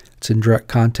 It's in direct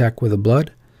contact with the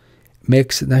blood. Now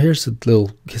here's a little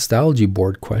histology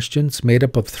board question. It's made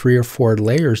up of 3 or 4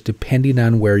 layers depending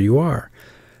on where you are.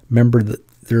 Remember that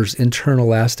there's internal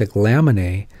elastic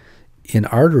laminae in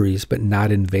arteries, but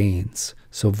not in veins.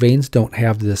 So veins don't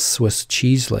have this Swiss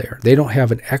cheese layer. They don't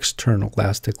have an external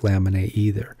elastic laminae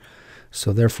either.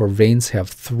 So therefore veins have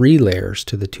 3 layers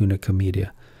to the tunica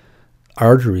media.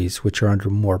 Arteries, which are under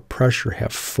more pressure,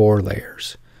 have 4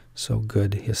 layers. So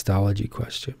good histology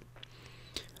question.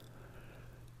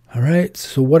 All right,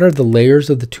 so what are the layers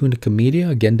of the tunica media?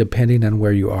 Again, depending on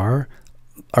where you are.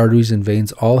 Arteries and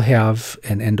veins all have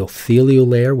an endothelial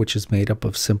layer, which is made up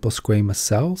of simple squamous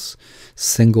cells.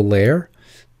 Single layer.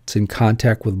 It's in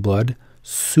contact with blood,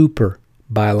 super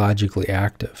biologically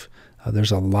active.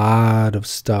 There's a lot of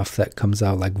stuff that comes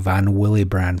out like von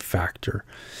Willebrand factor.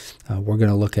 We're going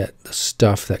to look at the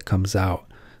stuff that comes out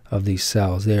of these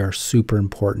cells. They are super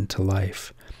important to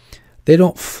life. They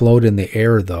don't float in the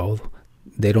air, though.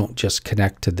 They don't just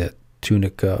connect to the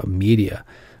tunica media.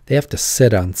 They have to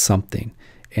sit on something,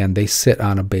 and they sit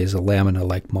on a basal lamina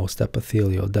like most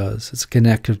epithelial does. It's a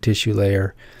connective tissue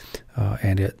layer,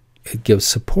 and it gives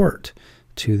support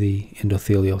to the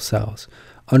endothelial cells.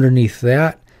 Underneath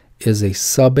that is a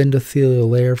subendothelial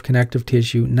layer of connective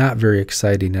tissue, not very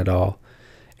exciting at all.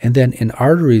 And then in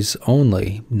arteries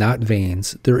only, not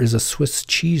veins, there is a Swiss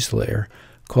cheese layer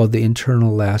called the internal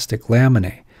elastic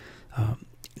laminae,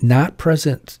 not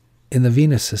present in the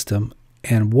venous system.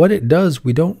 And what it does,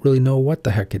 we don't really know what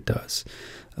the heck it does.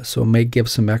 So it may give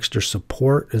some extra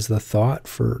support is the thought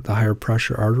for the higher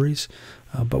pressure arteries,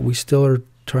 but we still are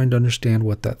trying to understand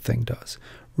what that thing does.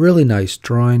 Really nice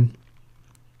drawing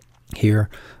here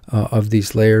of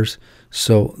these layers.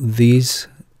 So these,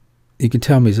 you can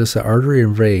tell me, is this an artery or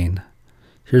vein?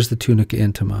 Here's the tunica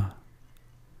intima.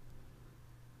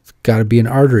 It's got to be an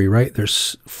artery, right?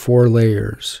 There's 4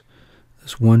 layers.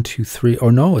 There's 1, 2, 3. Oh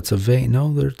no, it's a vein.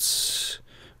 No, there's,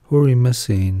 who are we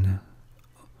missing?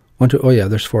 1, 2. Oh yeah,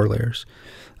 there's 4 layers.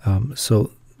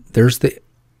 So there's the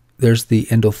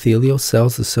endothelial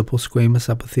cells, the simple squamous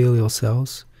epithelial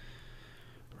cells,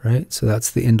 right? So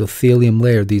that's the endothelium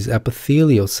layer. These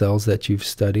epithelial cells that you've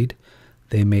studied,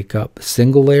 they make up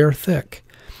single layer thick.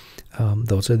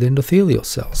 Those are the endothelial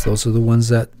cells. Those are the ones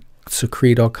that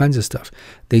secrete all kinds of stuff.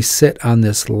 They sit on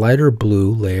this lighter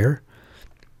blue layer.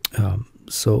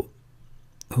 So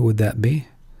who would that be?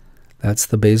 That's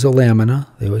the basal lamina.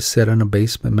 They always sit on a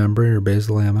basement membrane or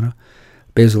basal lamina.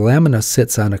 Basal lamina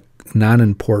sits on a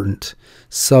non-important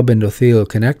subendothelial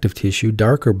connective tissue,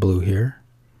 darker blue here.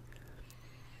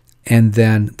 And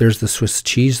then there's the Swiss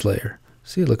cheese layer.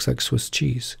 See, it looks like Swiss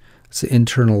cheese. It's the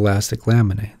internal elastic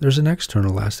laminae. There's an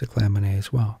external elastic laminae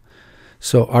as well.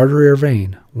 So artery or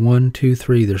vein? 1, 2,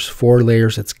 3. There's 4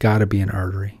 layers. It's got to be an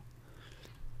artery.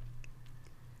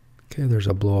 Okay, there's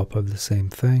a blow up of the same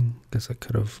thing. Guess I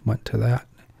could have went to that,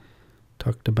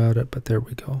 talked about it, but there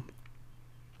we go.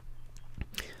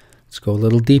 Let's go a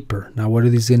little deeper. Now, what do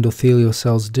these endothelial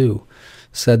cells do?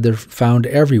 Said they're found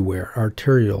everywhere.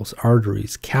 Arterioles,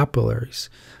 arteries, capillaries.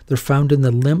 They're found in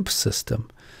the lymph system.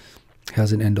 It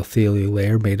has an endothelial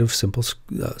layer made of simple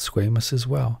squamous as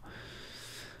well.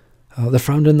 They're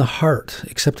found in the heart,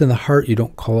 except in the heart you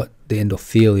don't call it the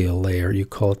endothelial layer. You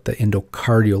call it the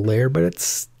endocardial layer, but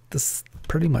it's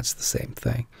pretty much the same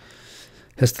thing.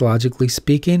 Histologically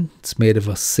speaking, it's made of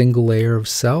a single layer of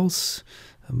cells,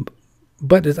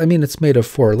 but it's made of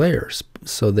 4 layers.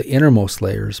 So the innermost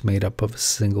layer is made up of a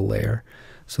single layer.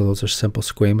 So those are simple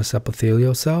squamous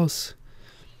epithelial cells.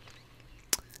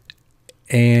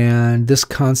 And this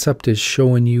concept is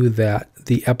showing you that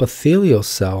the epithelial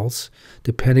cells,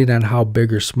 depending on how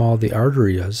big or small the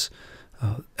artery is,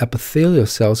 epithelial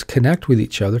cells connect with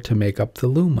each other to make up the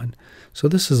lumen. So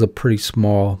this is a pretty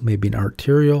small, maybe an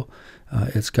arteriole.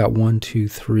 It's got 1, 2,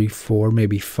 3, 4,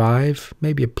 maybe 5,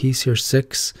 maybe a piece here,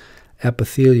 6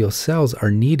 epithelial cells are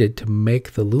needed to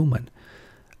make the lumen.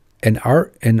 And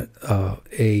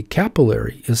a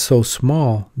capillary is so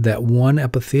small that one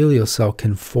epithelial cell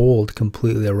can fold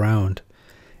completely around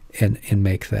and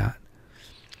make that.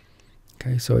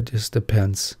 Okay, so it just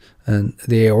depends. And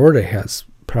the aorta has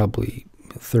probably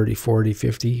 30, 40,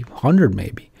 50, 100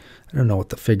 maybe. I don't know what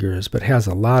the figure is, but has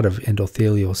a lot of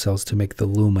endothelial cells to make the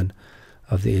lumen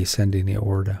of the ascending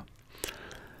aorta.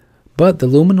 But the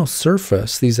luminal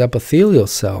surface, these epithelial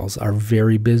cells are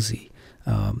very busy.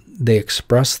 They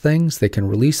express things, they can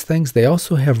release things. They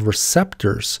also have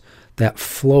receptors that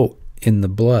float in the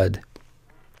blood.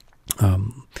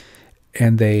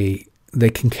 And they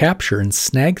can capture and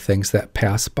snag things that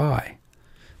pass by.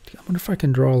 I wonder if I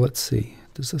can draw, let's see.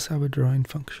 Does this have a drawing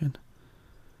function?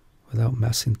 Without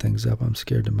messing things up. I'm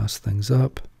scared to mess things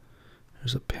up.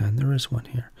 There's a pen. There is one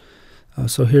here.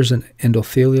 So here's an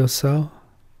endothelial cell.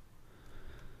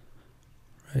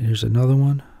 Right, here's another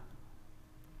one.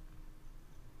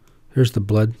 Here's the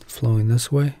blood flowing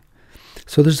this way.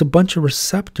 So there's a bunch of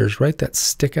receptors, right, that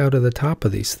stick out of the top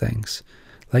of these things,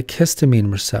 like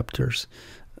histamine receptors.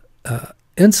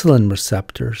 Insulin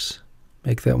receptors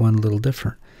make that one a little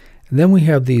different. And then we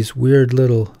have these weird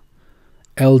little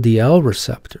LDL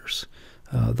receptors.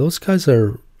 Those guys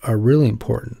are really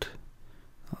important.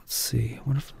 Let's see.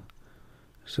 What if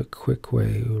there's a quick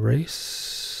way?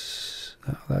 Erase.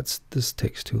 No, this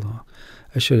takes too long.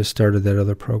 I should have started that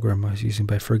other program I was using,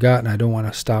 but I forgot, and I don't want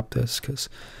to stop this because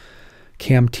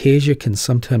Camtasia can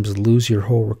sometimes lose your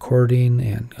whole recording,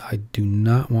 and I do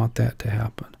not want that to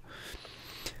happen.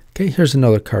 Okay, here's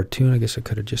another cartoon. I guess I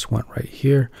could have just went right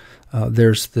here.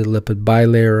 There's the lipid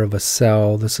bilayer of a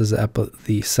cell. This is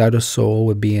the cytosol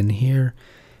would be in here.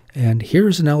 And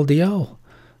here's an LDL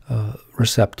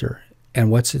receptor. And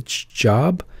what's its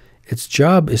job? Its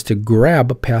job is to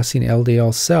grab a passing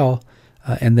LDL cell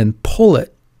and then pull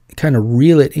it, kind of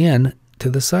reel it in to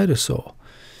the cytosol.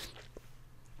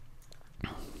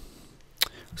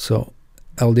 So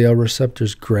LDL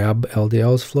receptors grab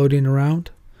LDLs floating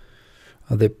around.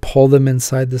 They pull them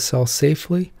inside the cell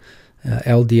safely.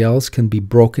 LDLs can be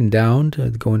broken down to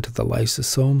go into the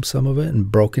lysosome, some of it,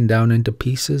 and broken down into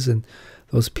pieces, and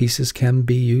those pieces can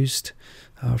be used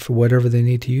for whatever they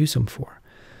need to use them for.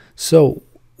 So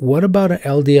what about an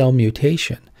LDL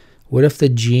mutation? What if the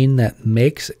gene that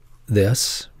makes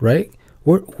this, right?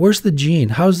 Where's the gene?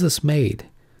 How's this made?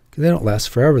 'Cause they don't last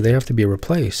forever. They have to be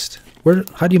replaced.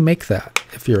 How do you make that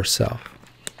if you're a cell?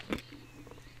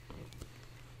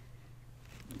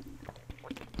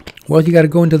 Well, you got to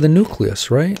go into the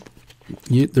nucleus, right?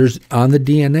 There's on the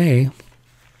DNA,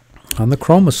 on the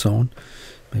chromosome,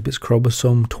 maybe it's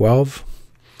chromosome 12,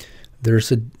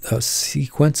 there's a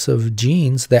sequence of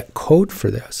genes that code for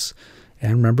this.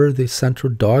 And remember the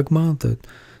central dogma,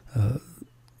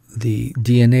 the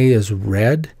DNA is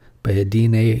read by a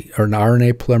DNA or an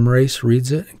RNA polymerase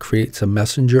reads it and creates a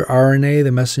messenger RNA.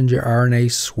 The messenger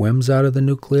RNA swims out of the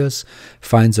nucleus,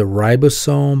 finds a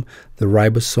ribosome. The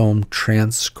ribosome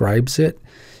transcribes it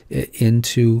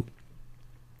into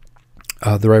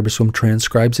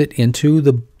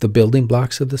the building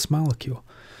blocks of this molecule.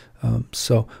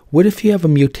 So what if you have a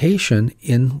mutation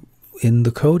in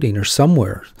the coding or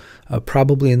somewhere,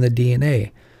 probably in the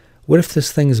DNA? What if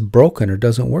this thing is broken or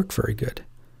doesn't work very good?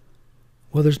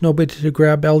 Well, there's nobody to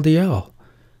grab LDL.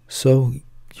 So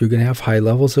you're going to have high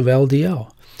levels of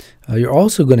LDL. You're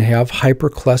also going to have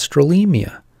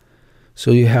hypercholesterolemia.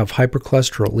 So you have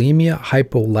hypercholesterolemia,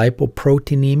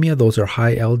 hypolipoproteinemia. Those are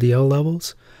high LDL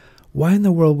levels. Why in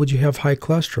the world would you have high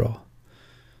cholesterol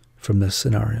from this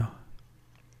scenario?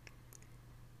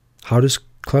 How does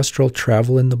cholesterol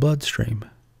travel in the bloodstream?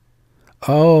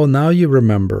 Oh, now you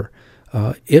remember.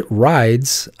 It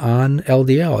rides on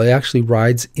LDL. It actually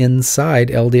rides inside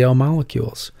LDL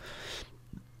molecules.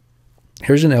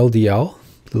 Here's an LDL,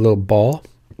 the little ball.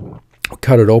 I'll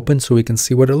cut it open so we can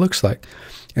see what it looks like.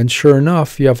 And sure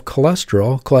enough, you have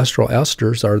cholesterol. Cholesterol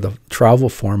esters are the travel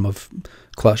form of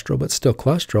cholesterol, but still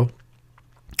cholesterol.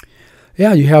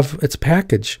 Yeah, you have its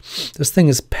package. This thing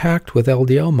is packed with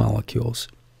LDL molecules.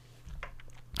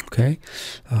 Okay,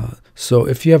 so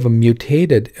if you have a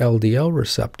mutated LDL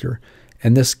receptor,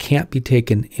 and this can't be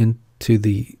taken into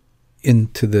the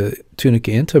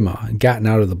tunica intima and gotten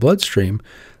out of the bloodstream,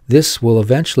 this will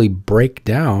eventually break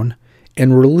down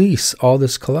and release all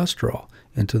this cholesterol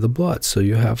into the blood. So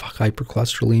you have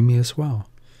hypercholesterolemia as well,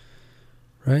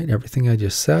 right? Everything I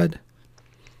just said.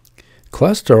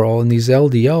 Cholesterol and these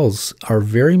LDLs are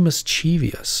very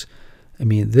mischievous. I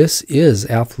mean, this is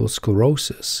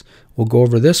atherosclerosis. We'll go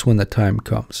over this when the time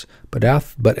comes. But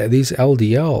these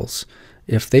LDLs,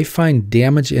 if they find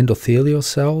damaged endothelial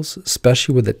cells,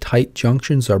 especially where the tight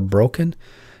junctions are broken,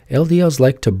 LDLs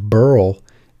like to burrow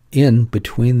in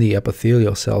between the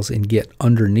epithelial cells and get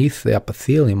underneath the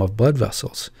epithelium of blood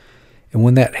vessels. And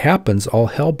when that happens, all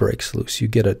hell breaks loose. You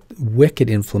get a wicked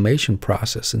inflammation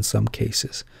process in some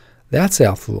cases. That's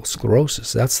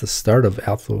atherosclerosis. That's the start of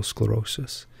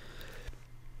atherosclerosis.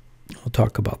 We'll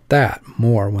talk about that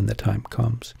more when the time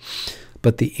comes.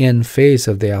 But the end phase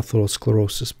of the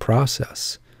atherosclerosis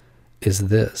process is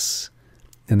this,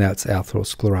 and that's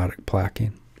atherosclerotic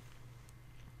plaquing.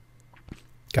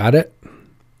 Got it?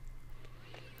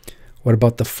 What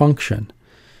about the function?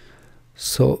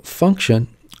 So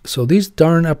these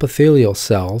darn epithelial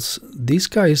cells, these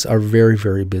guys are very,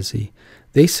 very busy.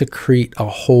 They secrete a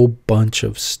whole bunch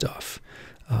of stuff.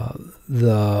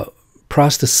 The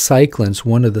prostacyclin's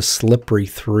one of the slippery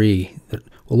three.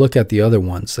 We'll look at the other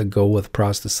ones that go with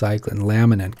prostacyclin,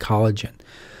 laminin, collagen.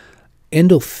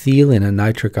 Endothelin and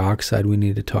nitric oxide we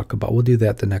need to talk about. We'll do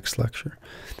that the next lecture.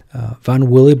 Von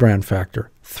Willebrand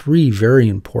factor, 3 very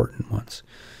important ones.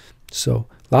 So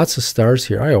lots of stars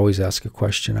here. I always ask a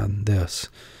question on this,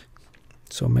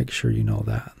 so make sure you know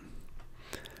that.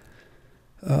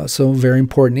 So very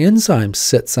important enzyme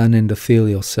sits on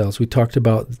endothelial cells. We talked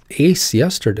about ACE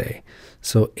yesterday.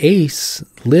 So ACE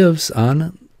lives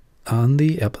on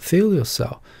the epithelial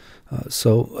cell.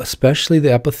 So especially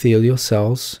the epithelial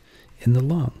cells in the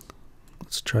lung.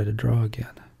 Let's try to draw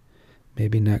again.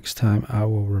 Maybe next time I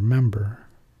will remember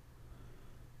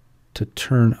to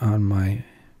turn on my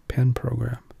pen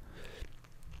program.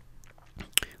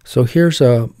 So here's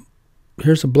a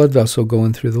blood vessel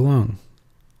going through the lung.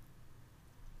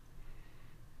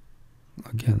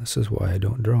 Again, this is why I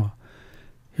don't draw.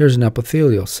 Here's an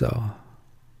epithelial cell.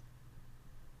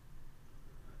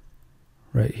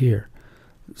 Right here.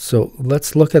 So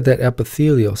let's look at that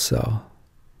epithelial cell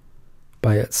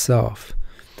by itself.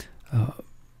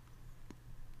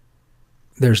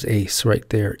 There's ACE right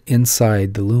there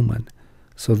inside the lumen.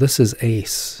 So this is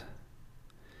ACE.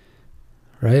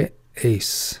 Right?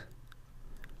 ACE.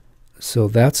 So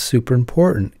that's super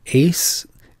important. ACE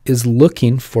is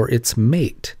looking for its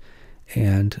mate.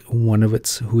 And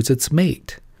who's its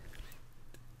mate?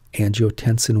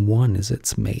 Angiotensin 1 is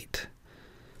its mate.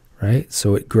 Right?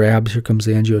 So it grabs, here comes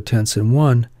angiotensin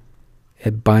 1,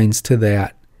 it binds to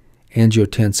that.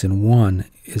 Angiotensin 1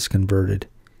 is converted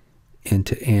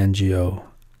into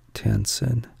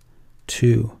angiotensin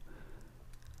 2.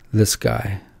 This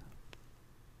guy.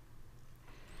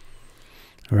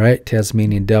 All right,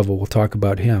 Tasmanian devil, we'll talk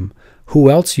about him. Who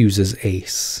else uses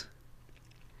ACE?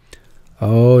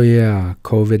 Oh yeah,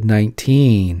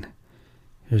 COVID-19.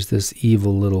 Here's this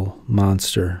evil little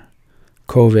monster.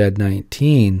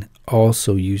 COVID-19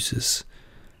 also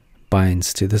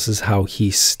binds to. This is how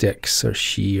he sticks, or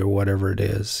she, or whatever it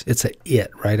is. It's a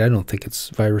it, right? I don't think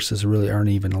viruses really aren't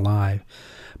even alive.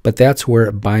 But that's where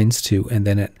it binds to, and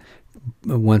then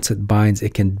once it binds,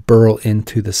 it can burrow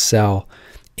into the cell,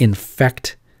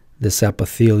 infect this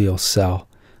epithelial cell.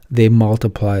 They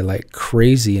multiply like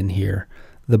crazy in here.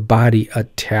 The body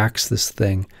attacks this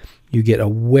thing. You get a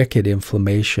wicked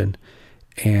inflammation,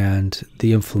 and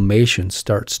the inflammation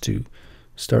starts to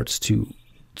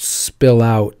spill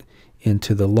out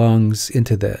into the lungs,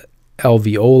 into the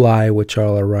alveoli, which are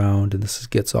all around, and this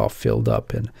gets all filled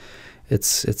up, and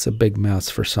it's a big mess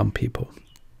for some people.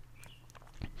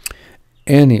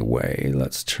 Anyway,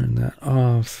 let's turn that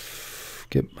off.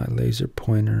 Get my laser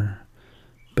pointer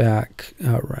back.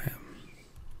 All right.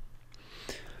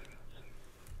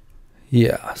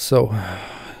 Yeah, so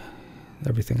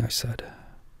everything I said.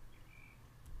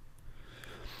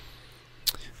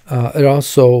 It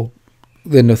also,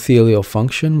 the endothelial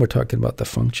function, we're talking about the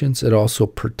functions, it also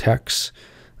protects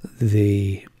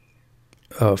the,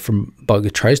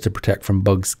 it tries to protect from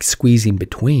bugs squeezing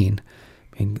between.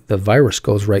 I mean, the virus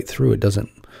goes right through. It doesn't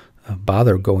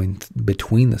bother going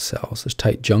between the cells. There's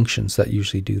tight junctions that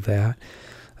usually do that.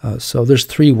 So there's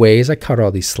 3 ways. I cut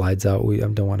all these slides out. I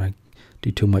don't want to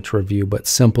do too much review, but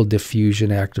simple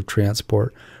diffusion, active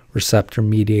transport,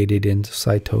 receptor-mediated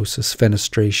endocytosis,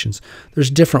 fenestrations.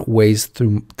 There's different ways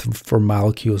for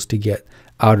molecules to get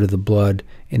out of the blood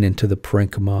and into the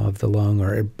parenchyma of the lung,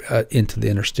 or into the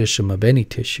interstitium of any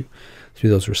tissue through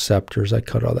those receptors. I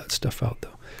cut all that stuff out, though.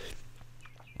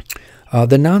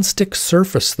 The nonstick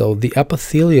surface, though, the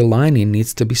epithelial lining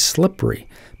needs to be slippery,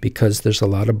 because there's a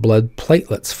lot of blood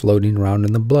platelets floating around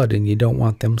in the blood, and you don't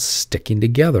want them sticking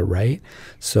together, right?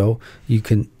 So you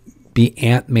can be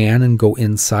Ant-Man and go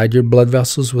inside your blood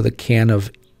vessels with a can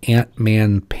of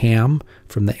Ant-Man Pam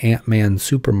from the Ant-Man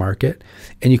supermarket,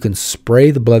 and you can spray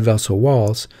the blood vessel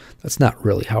walls. That's not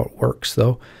really how it works,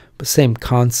 though, but same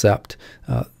concept.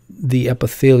 The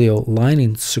epithelial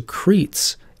lining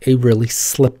secretes a really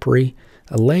slippery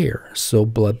layer, so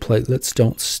blood platelets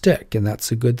don't stick, and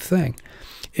that's a good thing.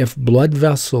 If blood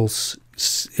platelets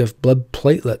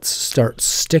start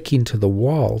sticking to the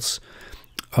walls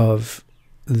of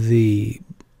the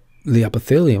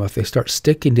epithelium, if they start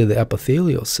sticking to the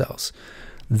epithelial cells,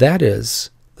 that is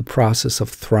the process of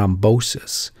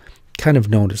thrombosis, kind of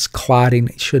known as clotting.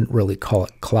 You shouldn't really call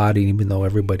it clotting, even though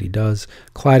everybody does.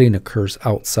 Clotting occurs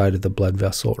outside of the blood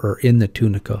vessel, or in the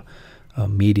tunica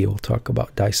media. We'll talk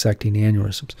about dissecting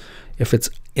aneurysms. If it's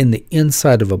in the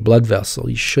inside of a blood vessel,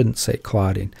 you shouldn't say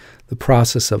clotting. The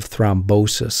process of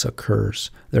thrombosis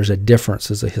occurs. There's a difference,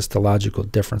 there's a histological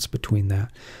difference between that.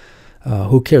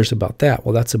 Who cares about that?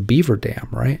 Well, that's a beaver dam,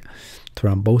 right?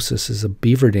 Thrombosis is a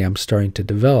beaver dam starting to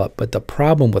develop. But the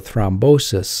problem with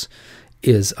thrombosis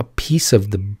is a piece of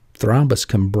the thrombus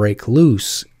can break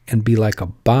loose and be like a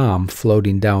bomb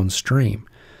floating downstream.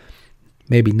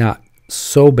 Maybe not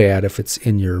so bad if it's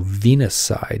in your venous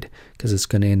side, because it's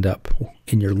going to end up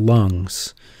in your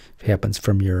lungs. If it happens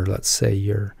from your, let's say,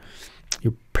 your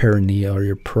perineal or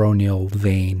your peroneal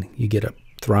vein, you get a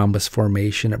thrombus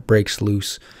formation, it breaks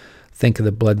loose. Think of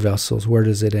the blood vessels. Where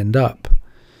does it end up?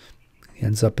 It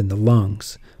ends up in the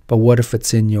lungs. But what if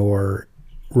it's in your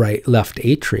left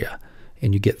atria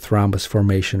and you get thrombus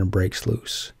formation and breaks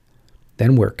loose?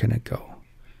 Then where can it go?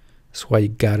 That's why you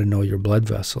got to know your blood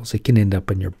vessels. It can end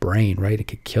up in your brain, right? It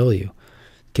could kill you.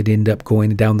 It could end up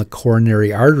going down the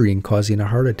coronary artery and causing a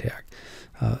heart attack.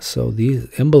 So the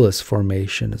embolus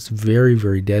formation is very,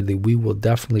 very deadly. We will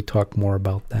definitely talk more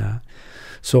about that.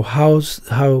 So how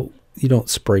you don't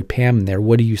spray PAM in there.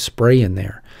 What do you spray in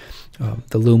there?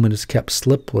 The lumen is kept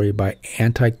slippery by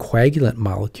anticoagulant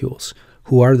molecules.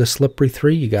 Who are the slippery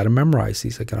 3? You got to memorize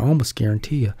these. I can almost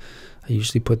guarantee you. I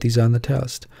usually put these on the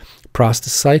test.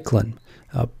 Prostacyclin,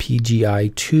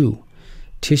 PGI2,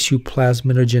 tissue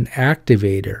plasminogen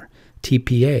activator,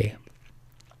 TPA,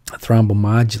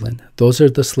 thrombomodulin. Those are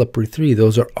the slippery 3.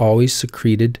 Those are always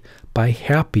secreted by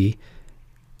happy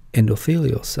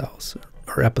endothelial cells,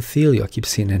 or epithelial. I keep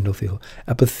saying endothelial.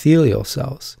 Epithelial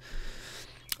cells.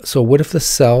 So what if the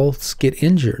cells get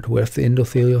injured? What if the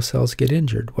endothelial cells get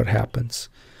injured? What happens?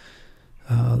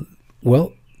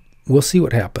 Well, we'll see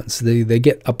what happens. They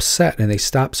get upset and they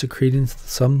stop secreting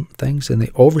some things and they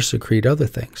over-secrete other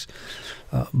things.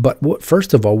 But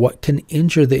first of all, what can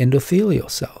injure the endothelial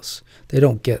cells? They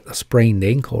don't get a sprained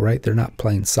ankle, right? They're not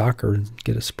playing soccer and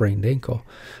get a sprained ankle.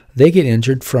 They get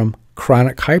injured from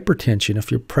chronic hypertension.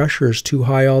 If your pressure is too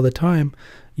high all the time,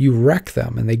 you wreck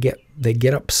them, and they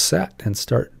get upset and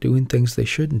start doing things they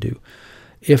shouldn't do.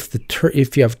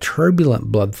 If you have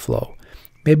turbulent blood flow,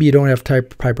 maybe you don't have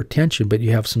type of hypertension, but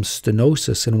you have some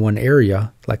stenosis in one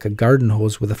area, like a garden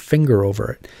hose with a finger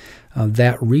over it.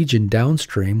 That region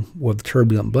downstream with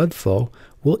turbulent blood flow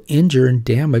will injure and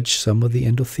damage some of the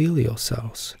endothelial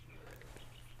cells.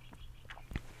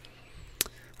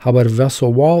 How about a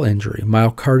vessel wall injury?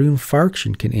 Myocardial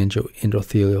infarction can injure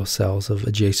endothelial cells of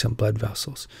adjacent blood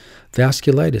vessels.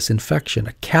 Vasculitis, infection,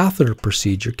 a catheter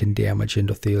procedure can damage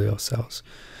endothelial cells.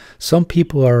 Some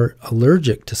people are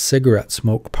allergic to cigarette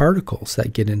smoke particles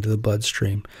that get into the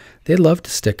bloodstream. They love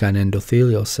to stick on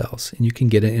endothelial cells, and you can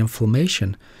get an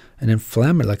inflammation, like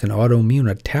an autoimmune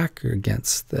attack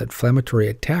against the inflammatory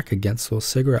attack against those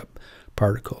cigarette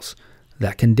particles.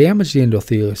 That can damage the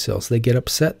endothelial cells. They get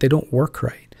upset. They don't work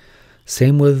right.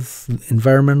 Same with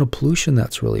environmental pollution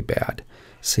that's really bad.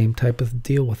 Same type of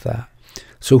deal with that.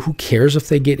 So who cares if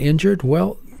they get injured?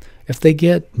 Well, if they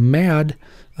get mad,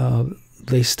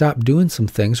 they stop doing some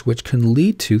things which can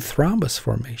lead to thrombus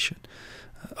formation.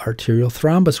 Arterial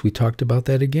thrombus, we talked about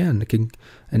that again.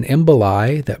 An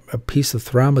emboli, that a piece of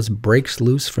thrombus breaks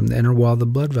loose from the inner wall of the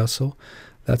blood vessel,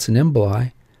 that's an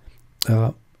emboli,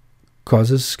 can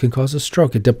cause a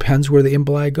stroke. It depends where the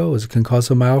emboli goes. It can cause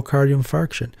a myocardial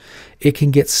infarction. It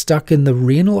can get stuck in the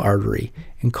renal artery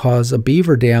and cause a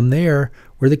beaver dam there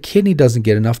where the kidney doesn't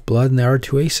get enough blood and the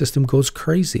R2A system goes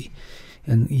crazy.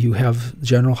 And you have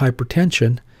general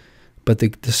hypertension, but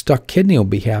the stuck kidney will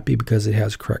be happy because it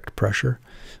has correct pressure.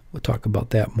 We'll talk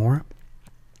about that more.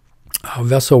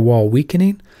 Vessel wall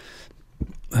weakening,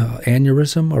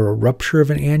 aneurysm or a rupture of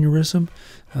an aneurysm,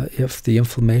 if the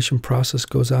inflammation process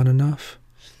goes on enough.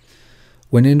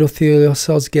 When endothelial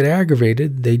cells get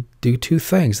aggravated, they do two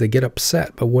things. They get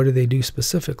upset, but what do they do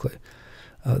specifically?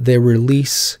 They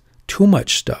release too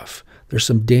much stuff. There's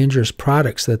some dangerous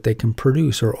products that they can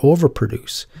produce or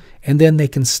overproduce. And then they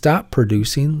can stop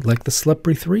producing, like the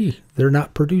Spr20. They're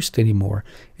not produced anymore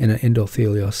in an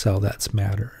endothelial cell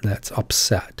that's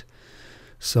upset.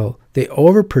 So they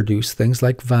overproduce things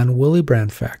like von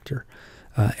Willebrand factor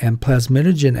and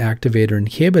plasminogen activator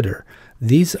inhibitor.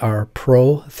 These are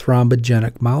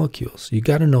prothrombogenic molecules. You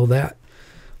got to know that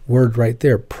word right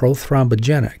there,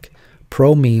 prothrombogenic.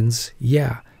 Pro means,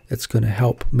 yeah, it's going to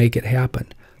help make it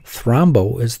happen.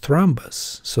 Thrombo is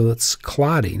thrombus, so it's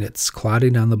clotting. It's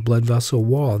clotting on the blood vessel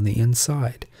wall on the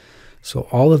inside. So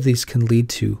all of these can lead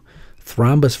to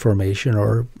thrombus formation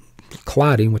or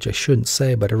clotting, which I shouldn't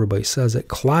say, but everybody says it,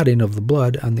 clotting of the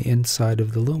blood on the inside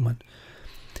of the lumen.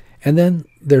 And then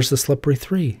there's the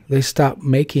Spr20.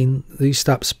 They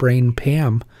stop spraying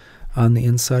PAM on the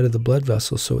inside of the blood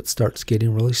vessel, so it starts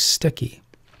getting really sticky.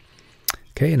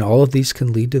 Okay, and all of these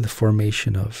can lead to the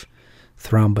formation of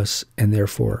thrombus and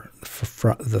therefore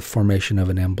the formation of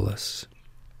an embolus.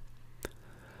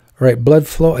 All right, blood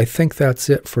flow, I think that's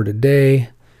it for today.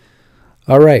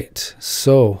 All right,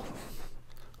 so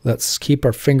let's keep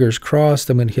our fingers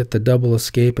crossed. I'm going to hit the double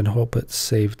escape and hope it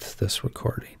saved this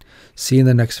recording. See you in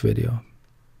the next video.